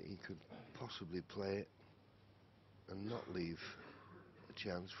way that he could possibly play it and not leave a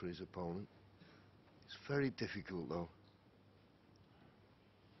chance for his opponent. It's very difficult, though.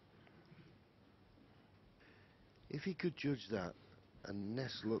 If he could judge that and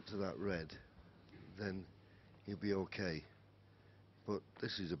nestle up to that red, then he'll be okay. But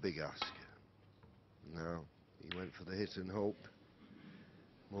this is a big ask. Now, he went for the hit and hope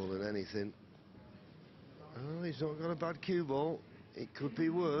more than anything. Oh, he's not got a bad cue ball. It could be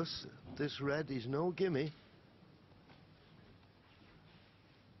worse. This red is no gimme.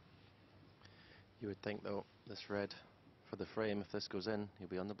 You would think, though, this red for the frame, if this goes in, he'll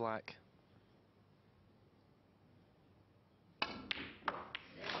be on the black. It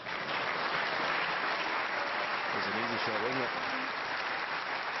was an easy shot, wasn't it?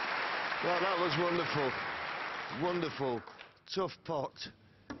 Well, that was wonderful. Wonderful. Tough pot.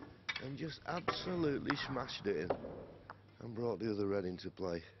 And just absolutely smashed it in. And brought the other red into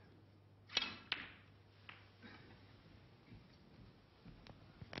play.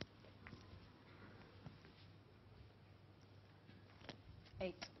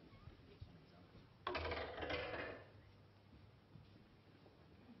 Eight.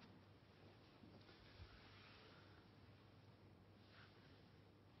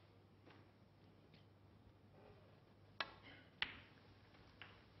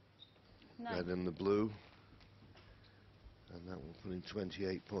 Nine. Red and the blue. And that will put him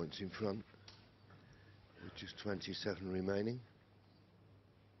 28 points in front, with just 27 remaining.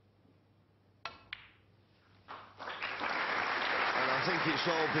 And I think it's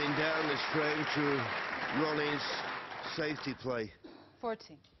all been down this frame to Ronnie's safety play.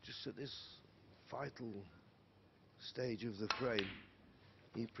 14. Just at this vital stage of the frame,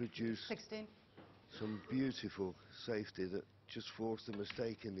 he produced 16. some beautiful safety that just forced a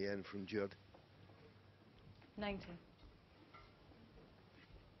mistake in the end from Judd. 19.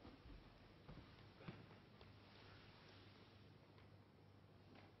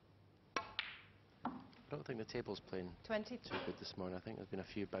 I don't think the table's playing 22. too good this morning. I think there's been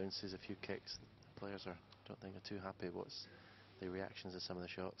a few bounces, a few kicks. The players don't think are too happy with the reactions of some of the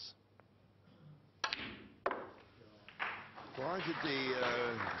shots. Well, I did the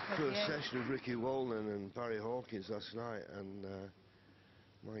first session of Ricky Walden and Barry Hawkins last night, and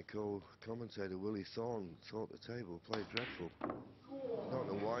my co-commentator Willie Thorne thought the table played dreadful. I don't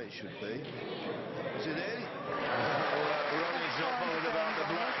know why it should be. Is it in? Ronnie's not bothered about the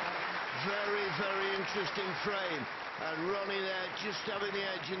black. Very, very interesting frame. And Ronnie there just having the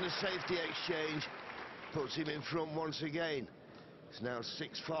edge in the safety exchange puts him in front once again. It's now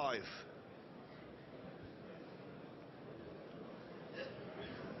 6-5.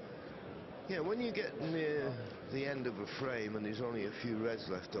 Yeah, when you get near the end of a frame and there's only a few reds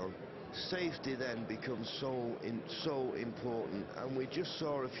left on, safety then becomes so important, and we just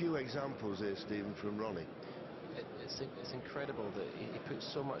saw a few examples here, Stephen, from Ronnie. It's incredible that he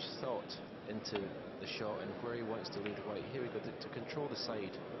puts so much thought into the shot and where he wants to lead the white. Here we go, to control the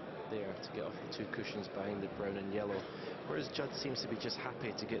side there, to get off the two cushions behind the brown and yellow, whereas Judd seems to be just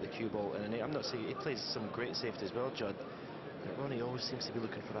happy to get the cue ball in an 8. I'm not saying he plays some great safety as well, Judd, but Ronnie always seems to be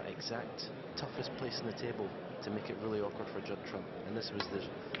looking for that exact toughest place on the table to make it really awkward for Judd Trump, and this was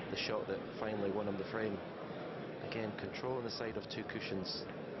the shot that finally won him the frame. Again, controlling the side of two cushions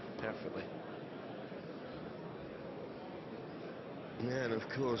perfectly. Yeah, and of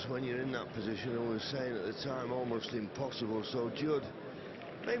course, when you're in that position, I was saying at the time, almost impossible. So Judd,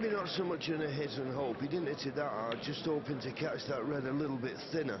 maybe not so much in a hit and hope. He didn't hit it that hard, just hoping to catch that red a little bit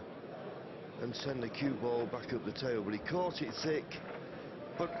thinner and send the cue ball back up the tail. But he caught it thick,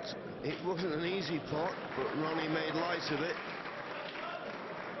 but it wasn't an easy pot, but Ronnie made light of it.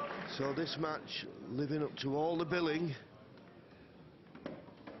 So this match living up to all the billing.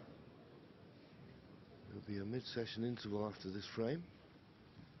 There'll be a mid-session interval after this frame.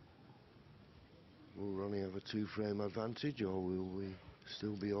 Will Ronnie have a 2-frame advantage, or will we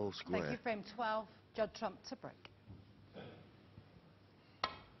still be all square? Thank you, frame 12. Judd Trump to break.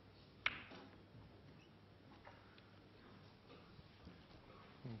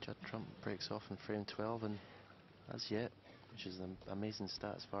 And Judd Trump breaks off in frame 12, and as yet, which is an amazing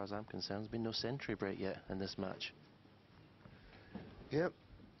stat as far as I'm concerned, there's been no century break yet in this match. Yep.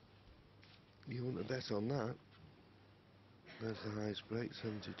 You want to bet on that. There's the highest break,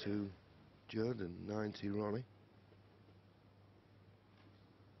 72 Judd and 90 Ronnie.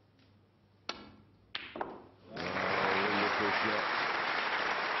 Wonderful shot.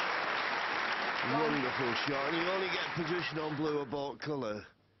 Wonderful shot. And you only get position on blue or bought colour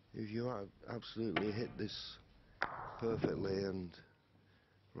if you absolutely hit this perfectly and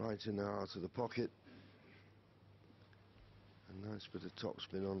right in the heart of the pocket. A nice bit of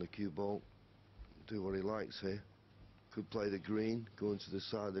topspin on the cue ball. Do what he likes here. Could play the green, go into the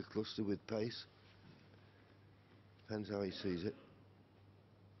side of the cluster with pace. Depends how he sees it.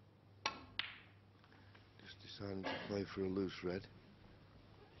 Just deciding to play for a loose red.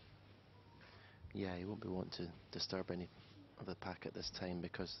 Yeah, he won't be wanting to disturb any of the pack at this time,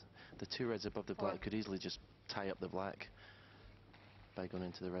 because the two reds above the black could easily just tie up the black by going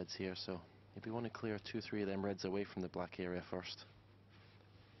into the reds here, so he'd be wanting to clear 2-3 of them reds away from the black area first.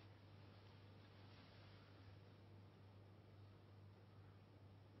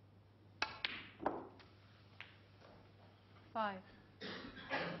 Five.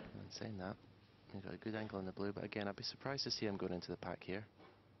 And saying that, he's got a good angle in the blue, but again, I'd be surprised to see him going into the pack here.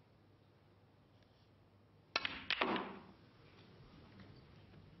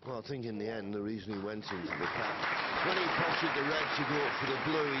 Well, I think in the end, the reason he went into the pack, when he potted the red to go up for the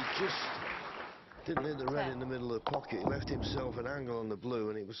blue, he just didn't hit the red in the middle of the pocket. He left himself an angle on the blue,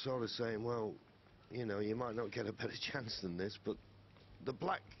 and he was sort of saying, well, you know, you might not get a better chance than this, but the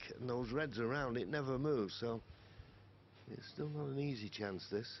black and those reds around it never move, so it's still not an easy chance,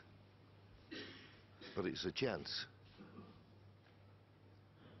 this. But it's a chance.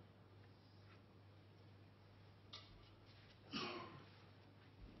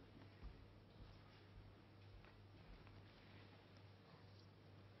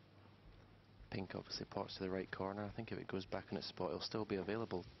 Pink obviously pots to the right corner. I think if it goes back in its spot, it'll still be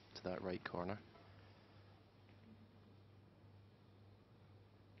available to that right corner.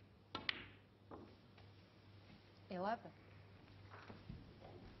 Eleven.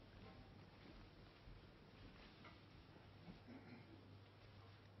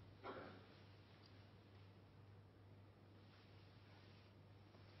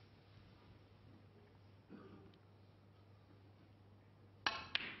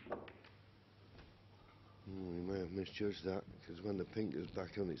 We may have misjudged that, because when the pink is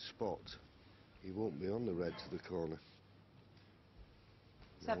back on its spot, he won't be on the red to the corner.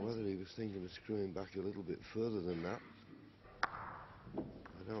 Now, whether he was thinking of screwing back a little bit further than that,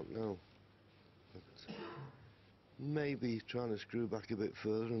 I don't know. But maybe trying to screw back a bit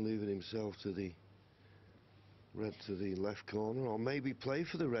further and leaving himself to the red to the left corner, or maybe play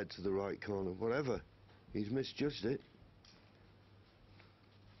for the red to the right corner, whatever. He's misjudged it.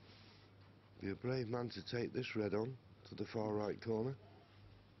 Be a brave man to take this red on to the far right corner.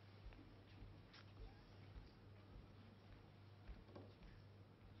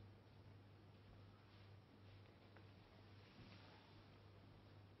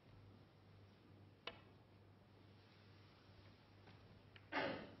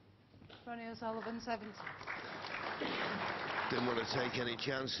 Ronnie O'Sullivan, 70. Didn't want to take any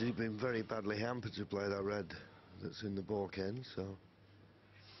chances. He'd been very badly hampered to play that red that's in the balk end, so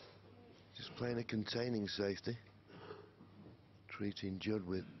just playing a containing safety, treating Judd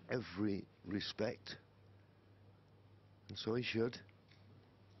with every respect, and so he should.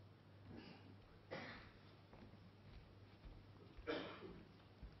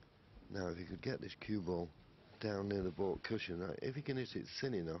 Now if he could get this cue ball down near the balk cushion, if he can hit it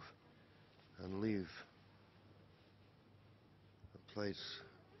thin enough and leave a place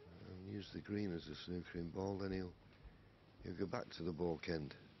and use the green as a snookering ball, then he'll go back to the balk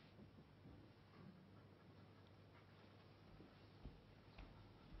end.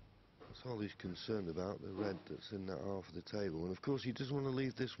 That's all he's concerned about, the red that's in that half of the table. And of course he doesn't want to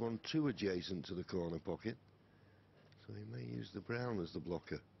leave this one too adjacent to the corner pocket, so he may use the brown as the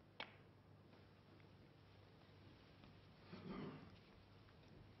blocker.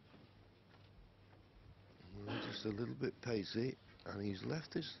 Just a little bit pacey, and he's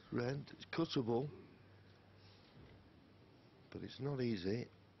left this red. It's cuttable, but it's not easy,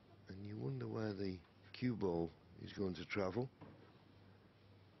 and you wonder where the cue ball is going to travel.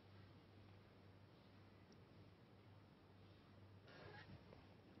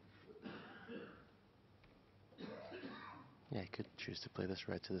 Yeah, he could choose to play this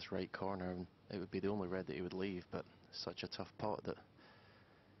red to this right corner, and it would be the only red that he would leave, but it's such a tough pot that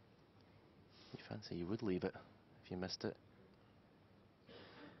you fancy you would leave it if you missed it.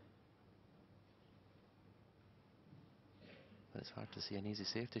 But it's hard to see an easy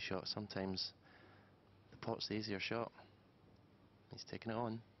safety shot. Sometimes the pot's the easier shot. He's taking it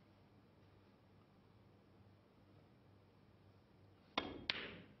on.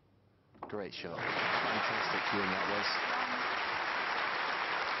 Great shot. Fantastic cueing that was.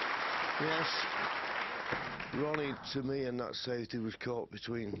 Yes, Ronnie, to me, in that safety was caught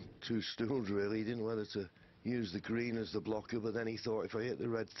between two stools, really. He didn't know whether to use the green as the blocker, but then he thought, if I hit the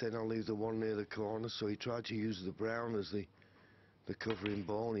red thin, I'll leave the one near the corner, so he tried to use the brown as the covering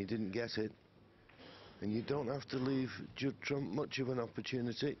ball, and he didn't get it. And you don't have to leave Judd Trump much of an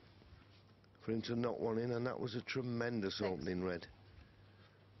opportunity for him to knock one in, and that was a tremendous opening red.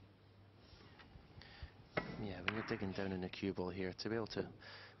 Yeah, when you're digging down in the cue ball here, to be able to,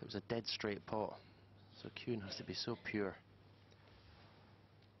 it was a dead straight pot, so cueing has to be so pure.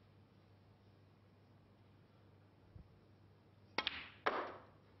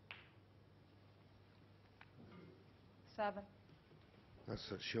 Seven. That's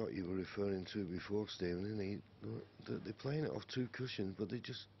that shot you were referring to before, Stephen, isn't he? They're playing it off two cushions, but they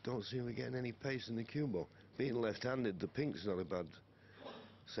just don't seem to be getting any pace in the cue ball. Being left-handed, the pink's not a bad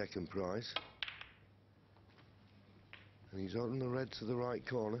second prize. And he's holding the red to the right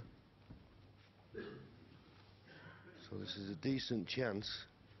corner. So this is a decent chance.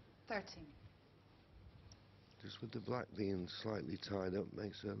 13. Just with the black being slightly tied up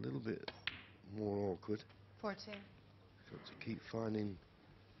makes it a little bit more awkward. 14. Got to keep finding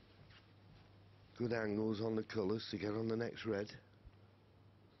good angles on the colours to get on the next red.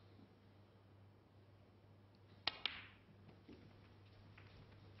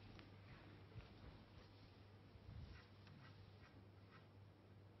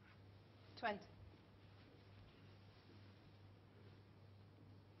 Twenty.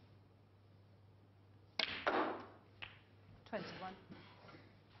 21.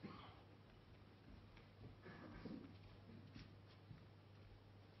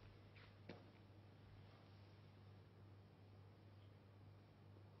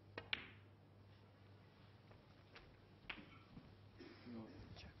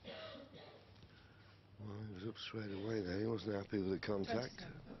 Well, he was up straight away there. He wasn't happy with the contact.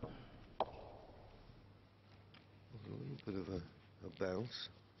 27. A little bit of a bounce.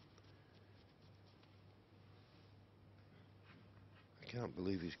 I can't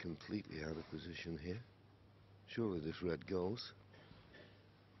believe he's completely out of position here. Surely this red goes.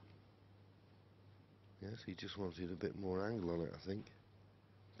 Yes, he just wanted a bit more angle on it, I think.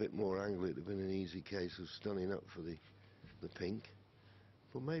 A bit more angle, it'd have been an easy case of stunning up for the pink.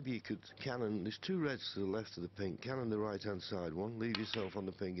 But maybe you could cannon, there's two reds to the left of the pink, cannon the right hand side one, leave yourself on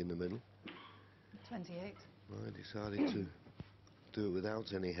the pink in the middle. 28. Well, I decided to do it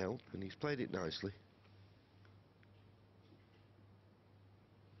without any help, and he's played it nicely.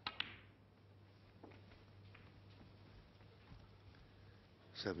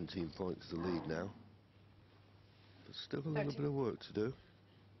 "17 points the lead now, but still a little 30. bit of work to do.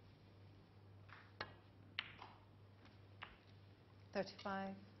 35.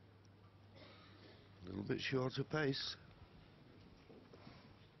 A little bit shorter pace.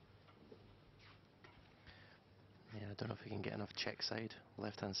 Yeah, I don't know if he can get enough check side,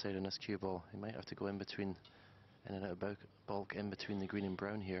 left-hand side on this cue ball. He might have to go in between, in and out of bulk, in between the green and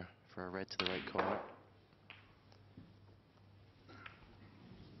brown here for a red to the right corner.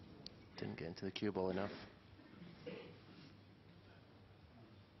 Didn't get into the cue ball enough.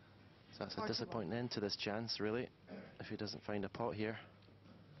 So that's a disappointing end to this chance, really, if he doesn't find a pot here.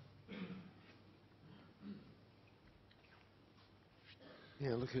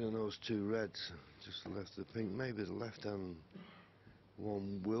 Yeah, looking at those two reds, just left of the pink, maybe the left-hand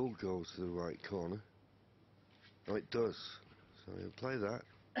one will go to the right corner. Oh, it does. So he'll play that.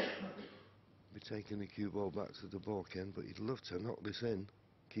 Be taking the cue ball back to the baulk end, but he'd love to knock this in,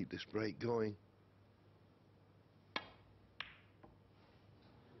 keep this break going.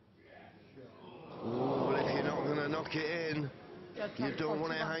 Oh, but if you're not going to knock it in, you don't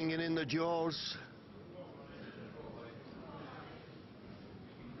want it hanging in the jaws.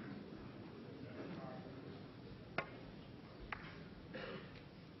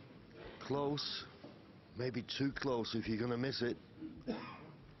 Close, maybe too close if you're going to miss it.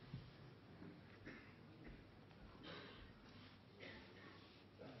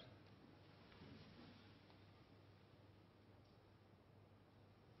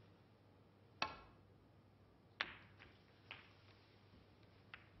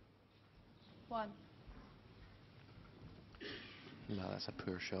 One. No, that's a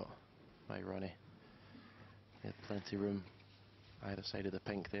poor shot by Ronnie. He had plenty of room either side of the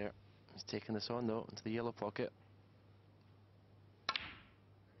pink there. He's taking this on though into the yellow pocket.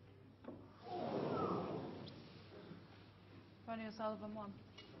 Ronnie O'Sullivan, 1.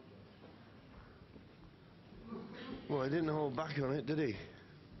 Well, he didn't hold back on it, did he?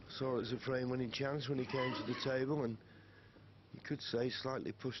 Saw it as a frame-winning chance when he came to the table, and you could say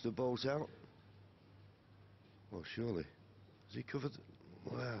slightly pushed the balls out. Well, surely. Has he covered?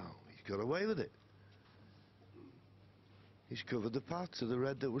 Wow, he's got away with it. He's covered the path to the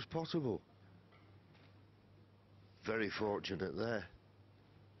red that was possible. Very fortunate there.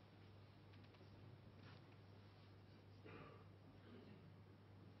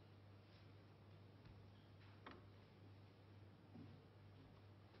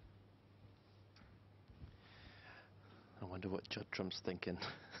 I wonder what Judd Trump's thinking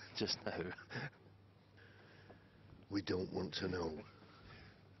just now. We don't want to know.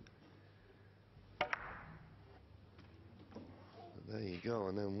 But there you go,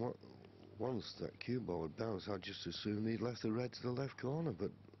 and then once that cue ball had bounced, I just assumed he'd left the red to the left corner,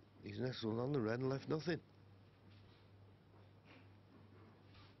 but he's nestled on the red and left nothing.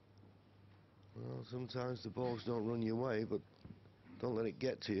 Well, sometimes the balls don't run your way, but don't let it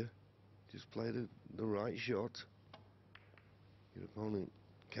get to you. Just play the right shot. Your opponent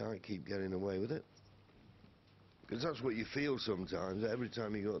can't keep getting away with it. Because that's what you feel sometimes. Every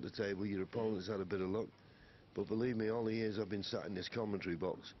time you go at the table, your opponent's had a bit of luck. But believe me, all the years I've been sat in this commentary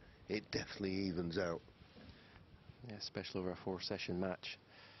box, it definitely evens out. Yeah, especially over a 4-session match.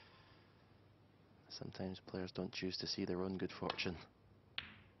 Sometimes players don't choose to see their own good fortune.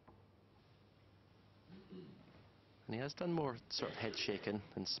 And he has done more sort of head shaking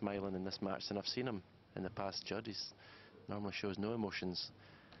and smiling in this match than I've seen him in the past, Judd. He normally shows no emotions.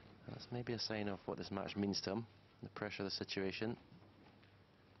 And that's maybe a sign of what this match means to him, the pressure of the situation.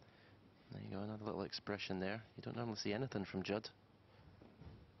 There you go, another little expression there. You don't normally see anything from Judd.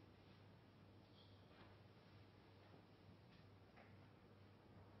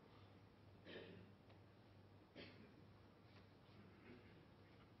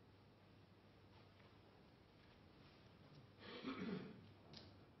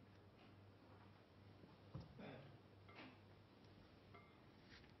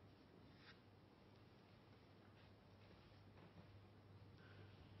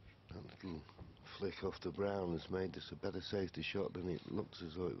 That little flick off the brown has made this a better safety shot than it looked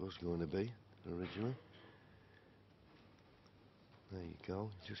as though it was going to be originally. There you go.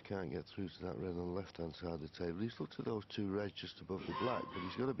 You just can't get through to that red on the left-hand side of the table. He's looked at those two reds just above the black, but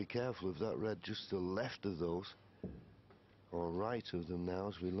he's got to be careful of that red just to the left of those, or right of them now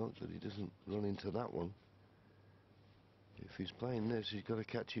as we look, that he doesn't run into that one. If he's playing this, he's got to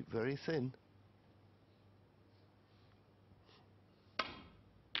catch it very thin.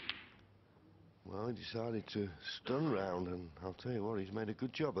 Well, he decided to stun round, and I'll tell you what, he's made a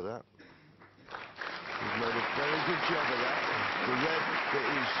good job of that. He's made a very good job of that. The red that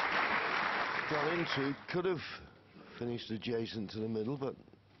he's gone into could have finished adjacent to the middle, but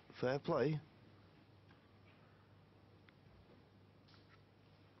fair play.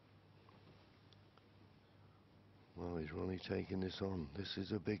 Well, he's Ronnie taking this on. This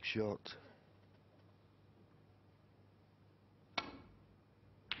is a big shot.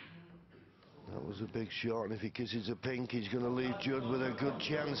 That was a big shot, and if he kisses a pink, he's going to leave Judd with a good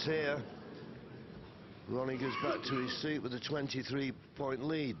chance here. Ronnie goes back to his seat with a 23-point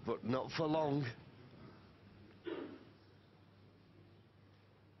lead, but not for long.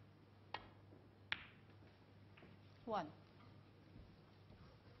 1.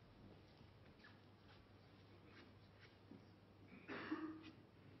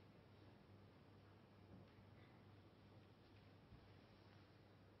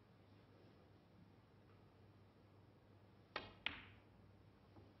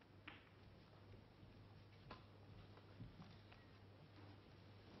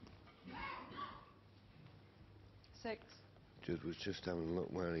 Six. Judd was just having a look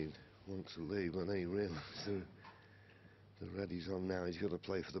where he'd want to leave, but then he realised the red he's on now, he's got to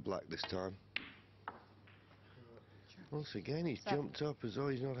play for the black this time. Once again, he's 7. jumped up as though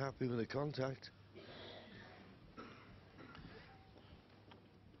he's not happy with the contact.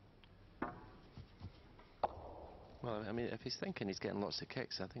 Well, I mean, if he's thinking he's getting lots of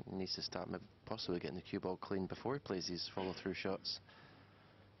kicks, I think he needs to start maybe possibly getting the cue ball clean before he plays these follow-through shots.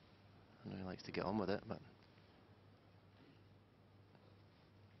 I know he likes to get on with it, but...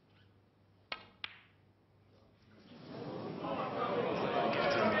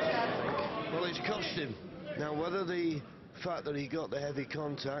 Well, it's cost him. Now, whether the fact that he got the heavy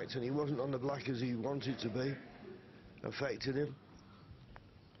contact and he wasn't on the black as he wanted to be affected him.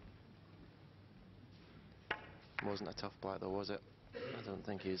 Wasn't a tough black though, was it? I don't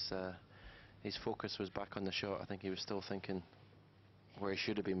think his focus was back on the shot. I think he was still thinking where he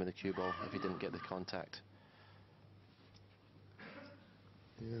should have been with the cue ball if he didn't get the contact.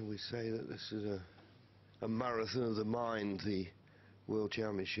 Yeah, we say that this is a marathon of the mind, the World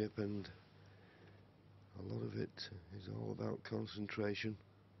Championship, and a lot of it is all about concentration.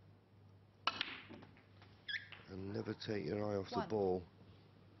 And never take your eye off the 1. ball,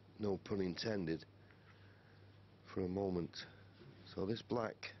 no pun intended, for a moment. So this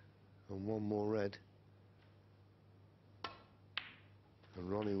black and one more red, and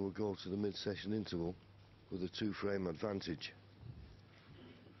Ronnie will go to the mid-session interval with a 2-frame advantage.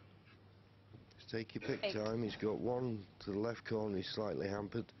 Just take your pick 8. time. He's got one to the left corner, he's slightly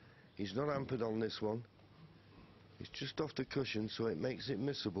hampered. He's not hampered on this one. He's just off the cushion, so it makes it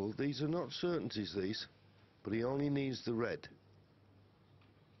missable. These are not certainties, these, but he only needs the red.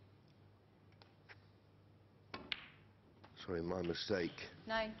 Sorry, my mistake.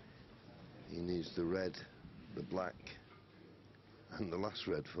 9. He needs the red, the black, and the last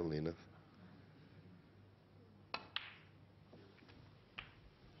red, funnily enough.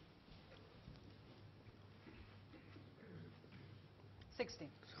 $60.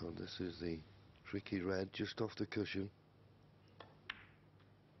 So this is the tricky red, just off the cushion.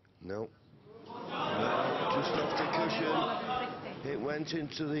 No. No, just off the cushion. It went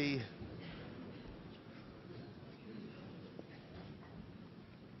into the...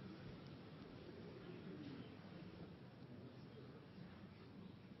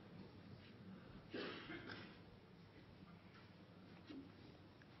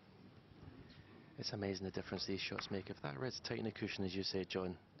 It's amazing the difference these shots make. If that red's tight in the cushion, as you say,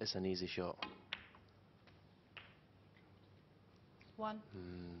 John, it's an easy shot. 1.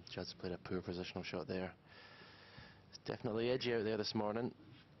 Judd's played a poor positional shot there. It's definitely edgy out there this morning.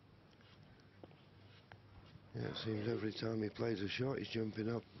 Yeah, it seems every time he plays a shot, he's jumping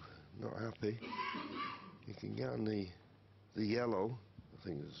up, not happy. You can get on the yellow. I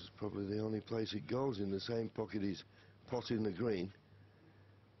think this is probably the only place it goes, in the same pocket he's potting the green.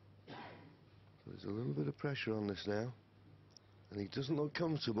 So there's a little bit of pressure on this now, and he doesn't look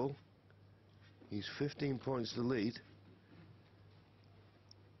comfortable. He's 15 points to lead.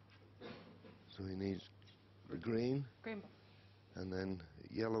 So he needs the green, Green. and then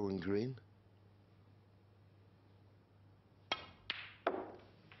yellow and green.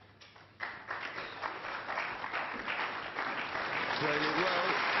 Played it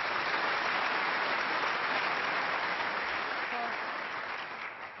well. 4.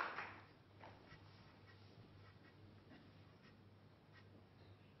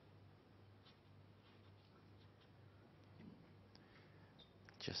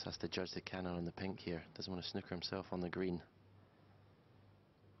 Just has to judge the cannon on the pink here. Doesn't want to snooker himself on the green.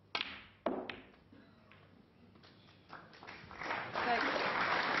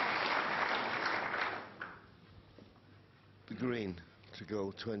 The green to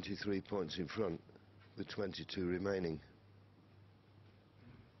go 23 points in front with 22 remaining.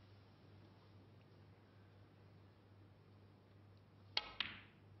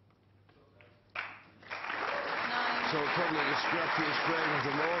 So probably the scrappiest frame of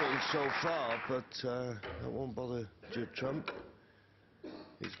the morning so far, but that won't bother Judd Trump.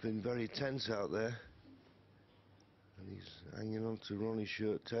 It's been very tense out there, and he's hanging on to Ronnie's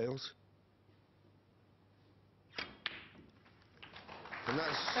shirt tails. And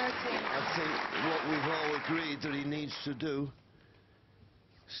that's, 13. I think, what we've all agreed that he needs to do.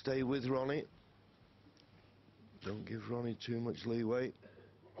 Stay with Ronnie. Don't give Ronnie too much leeway.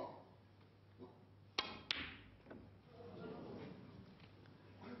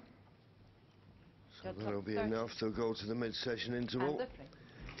 So Judd that'll Trump, be 30. enough to go to the mid-session And interval. the frame.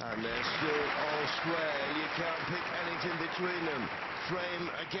 And they're still all square. You can't pick anything between them. Frame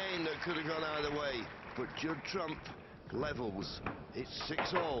again that could have gone either way. But Judd Trump levels. It's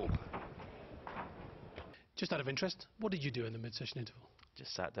 6-all. Just out of interest, what did you do in the mid-session interval?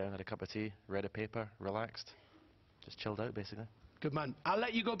 Just sat down, had a cup of tea, read a paper, relaxed. Just chilled out, basically. Good man. I'll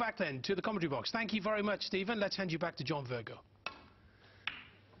let you go back then to the commentary box. Thank you very much, Stephen. Let's hand you back to John Virgo.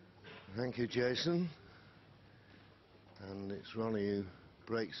 Thank you, Jason. And it's Ronnie who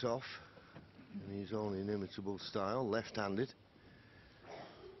breaks off in his own inimitable style, left-handed.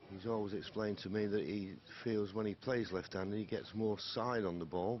 He's always explained to me that he feels when he plays left-handed he gets more side on the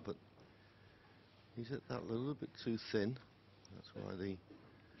ball, but he's at that little bit too thin. That's why the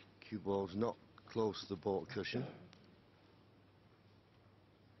cue ball's not close to the baulk cushion.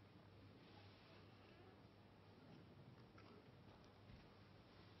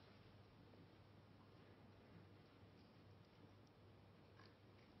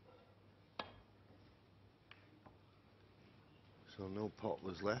 So no pot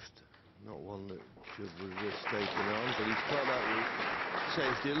was left, not one that should have risk taking on, but he's caught out with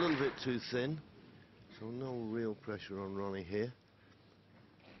safety a little bit too thin. So no real pressure on Ronnie here.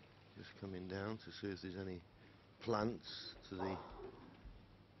 Just coming down to see if there's any plants to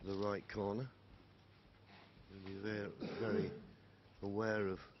the right corner. And be very aware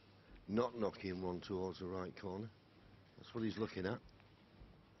of not knocking one towards the right corner. That's what he's looking at.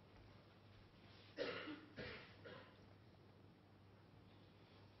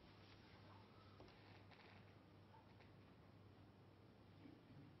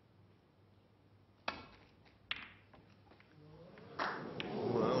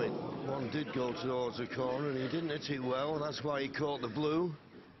 Did go towards the corner and he didn't hit it well. That's why he caught the blue.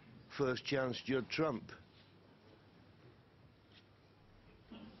 First chance, Judd Trump.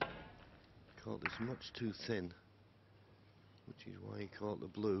 Caught this much too thin, which is why he caught the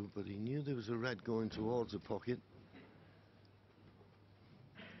blue, but he knew there was a red going towards the pocket.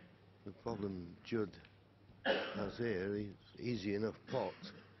 The problem Judd has here is easy enough pot.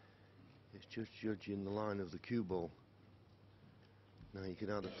 It's just judging the line of the cue ball. Now you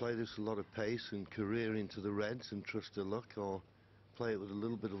can either play this a lot of pace and career into the reds and trust to luck, or play it with a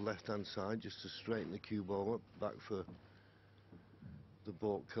little bit of left-hand side just to straighten the cue ball up back for the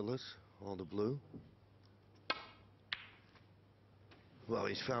baulk colours or the blue. Well,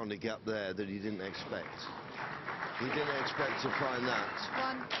 he's found a gap there that he didn't expect. He didn't expect to find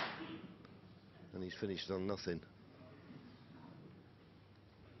that. 1. And he's finished on nothing.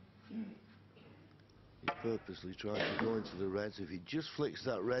 He purposely tried to go into the reds. If he just flicks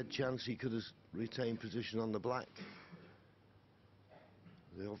that red, chance he could have retained position on the black.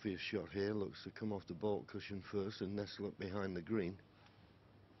 The obvious shot here looks to come off the baulk cushion first and nestle up behind the green.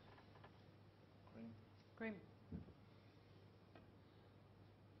 Green.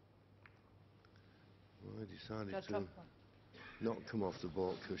 Well, he decided Judd to Trump. not come off the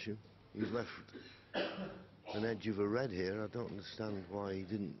baulk cushion. He's left an edge of a red here. I don't understand why he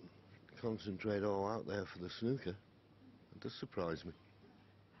didn't concentrate all out there for the snooker. It does surprise me.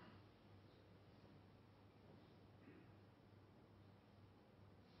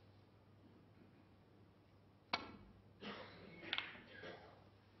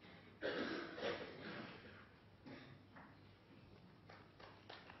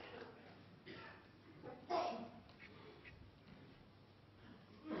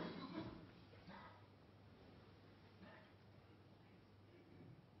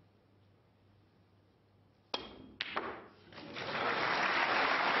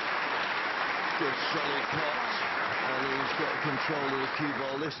 Good solid pot, and he's got control of the cue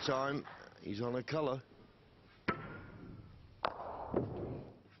ball this time. He's on a colour.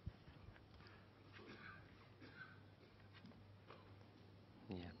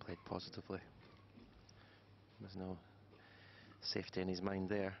 Yeah, played positively. There's no safety in his mind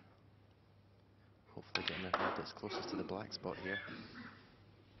there. Hopefully getting the red that's closest to the black spot here.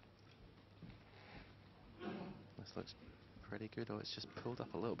 This looks pretty good. Oh, it's just pulled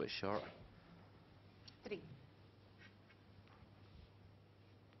up a little bit short. 3.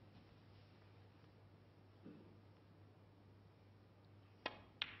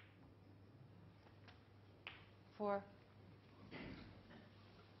 4.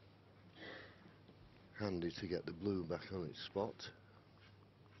 Handy to get the blue back on its spot.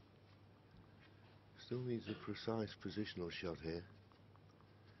 Still needs a precise positional shot here.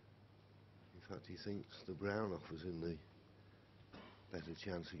 In fact, he thinks the brown offers in the better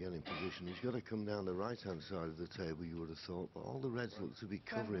chance of getting position. He's got to come down the right-hand side of the table, you would have thought, but all the reds look to be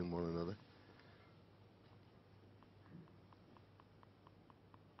covering one another.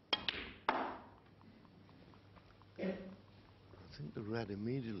 I think the red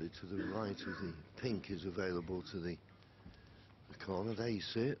immediately to the right of the pink is available to the corner. There you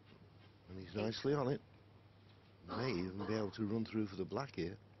see it, and he's nicely on it. May even be able to run through for the black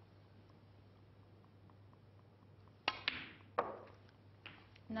here.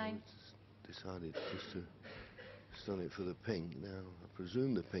 Nine. Decided just to stun it for the pink. Now, I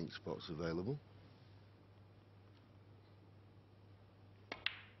presume the pink spot's available.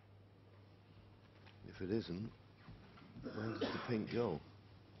 If it isn't, where does the pink go?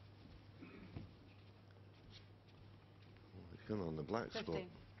 Well, it's gone on the black 15. spot.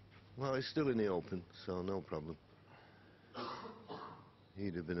 Well, it's still in the open, so no problem.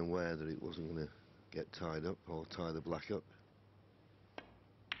 He'd have been aware that it wasn't going to get tied up or tie the black up.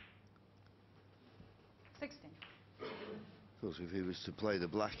 16. Of course, if he was to play the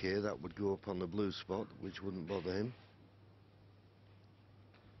black here, that would go up on the blue spot, which wouldn't bother him.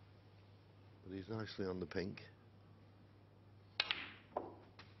 But he's nicely on the pink.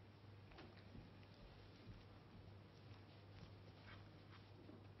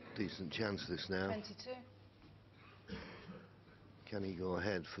 Decent chance this now. 22. Can he go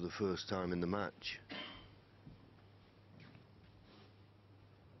ahead for the first time in the match?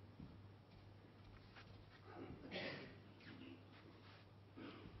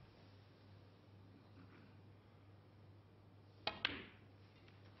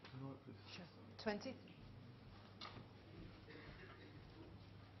 Sure. 20.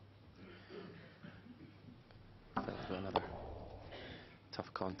 Fell into another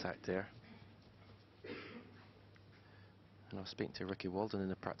tough contact there. And I was speaking to Ricky Walden in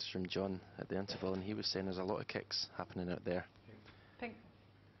the practice room, John, at the interval, and he was saying there's a lot of kicks happening out there, Pink.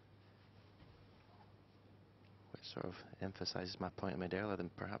 which sort of emphasises my point I made earlier,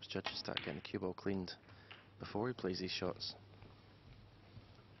 that perhaps Judd should start getting the cue ball cleaned before he plays these shots.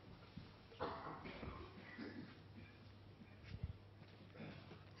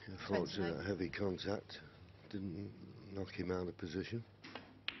 Unfortunately, that heavy contact didn't knock him out of position.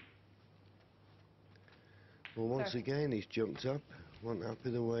 Well, once again, he's jumped up. Wasn't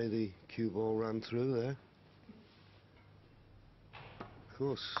happy the way the cue ball ran through there. Of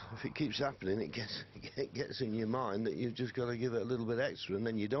course, if it keeps happening, it gets in your mind that you've just got to give it a little bit extra, and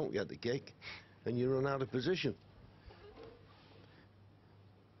then you don't get the kick, and you run out of position.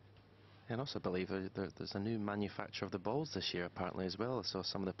 And also believe there's a new manufacturer of the balls this year apparently as well, so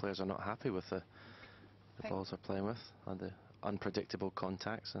some of the players are not happy with the balls they're playing with, and the unpredictable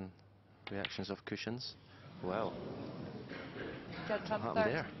contacts and reactions of cushions. Well, Judd Trump, what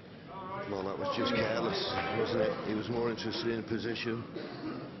happened 30. there? Well, that was just careless, wasn't it? He was more interested in position.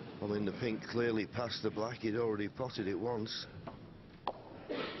 I mean, the pink clearly passed the black. He'd already potted it once.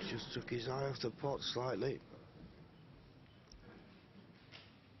 Just took his eye off the pot slightly.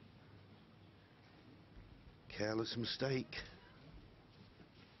 Careless mistake.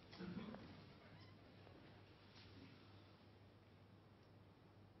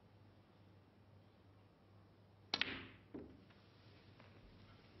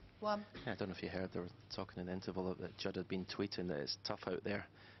 One. Yeah, I don't know if you heard, they were talking in the interval that Judd had been tweeting that it's tough out there.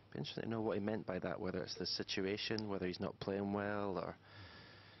 Be interesting to know what he meant by that, whether it's the situation, whether he's not playing well, or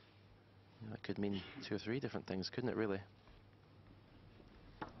you know, it could mean 2 or 3 different things, couldn't it really?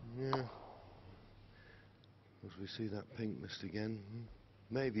 Yeah. As we see that pink missed again.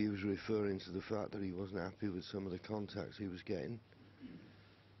 Maybe he was referring to the fact that he wasn't happy with some of the contacts he was getting.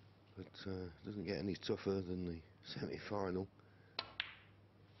 But it doesn't get any tougher than the semi-final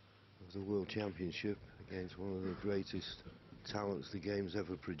of the World Championship against one of the greatest talents the game's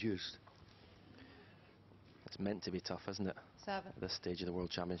ever produced. It's meant to be tough, isn't it? 7. At this stage of the World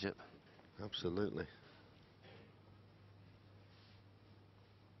Championship. Absolutely.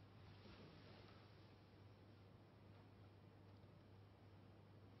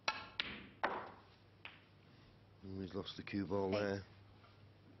 He's lost the cue ball there.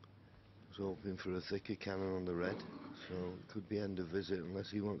 Was hoping for a thicker cannon on the red, so it could be end of visit unless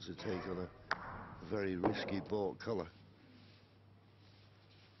he wants to take on a very risky bought colour.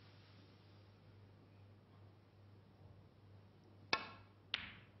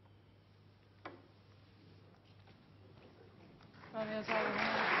 Romeo's over.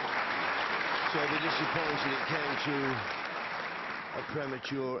 So be disappointed it came to a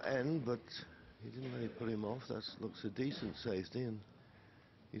premature end, but he didn't really put him off. That looks a decent safety, and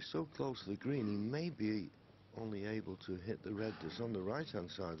he's so close to the green, he may be only able to hit the red that's on the right-hand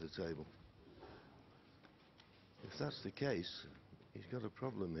side of the table. If that's the case, he's got a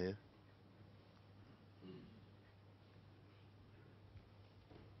problem here.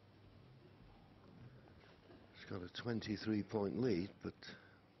 He's got a 23-point lead, but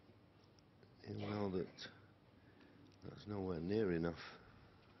he'll know that that's nowhere near enough.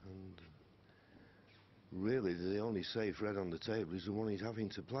 And really, the only safe red on the table is the one he's having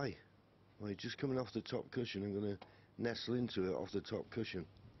to play. Well, he's just coming off the top cushion and going to nestle into it off the top cushion.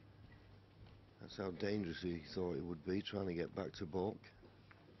 That's how dangerous he thought it would be, trying to get back to baulk.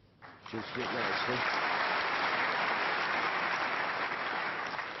 Just it nicely.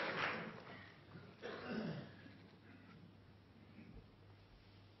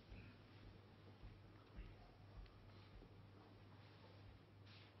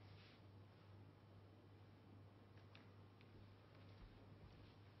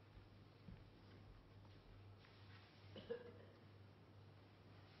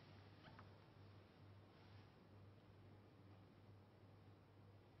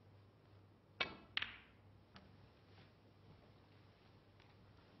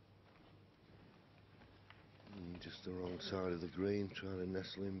 Just the wrong side of the green, trying to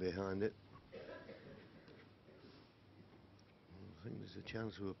nestle in behind it. I think there's a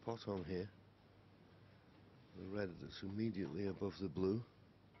chance of a pot on here. The red that's immediately above the blue.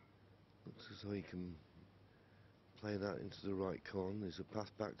 Looks as though he can play that into the right corner. There's a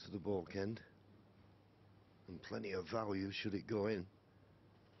path back to the baulk end. And plenty of value should it go in.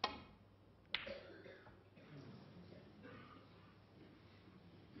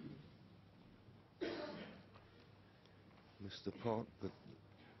 Missed the pot, but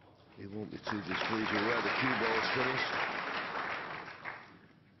he won't be too displeased with where the cue ball's finished.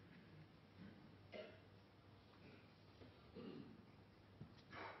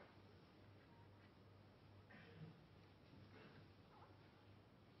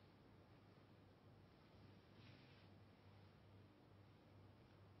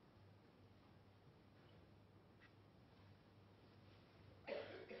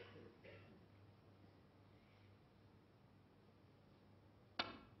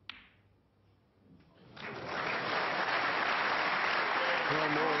 Well,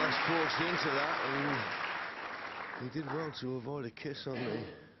 more or less forced into that, and he did well to avoid a kiss on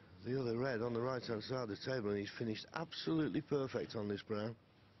the other red on the right hand side of the table, and he's finished absolutely perfect on this brown.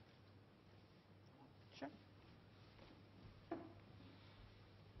 Sure.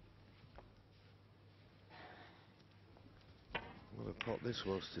 What a pot this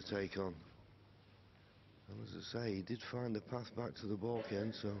was to take on. And as I say, he did find the path back to the baulk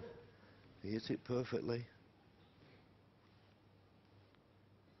end, so he hit it perfectly.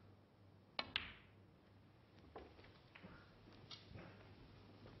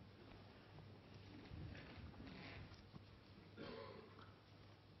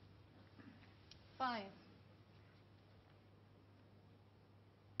 Five.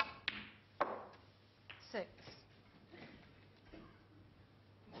 Six.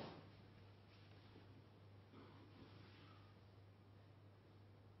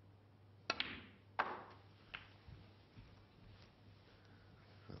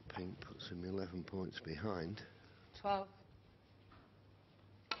 That pink puts him 11 points behind. 12.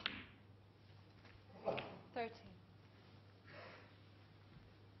 13.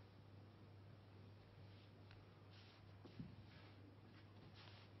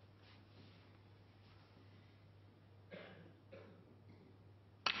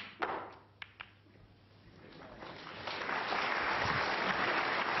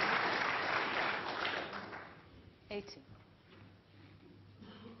 $80.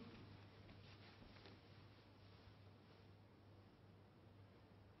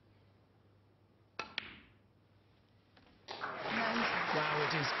 Wow,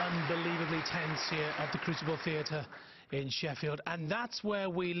 it is unbelievably tense here at the Crucible Theatre in Sheffield, and that's where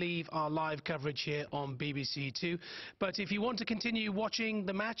we leave our live coverage here on BBC Two. But if you want to continue watching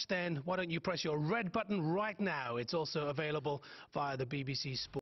the match, then why don't you press your red button right now? It's also available via the BBC Sport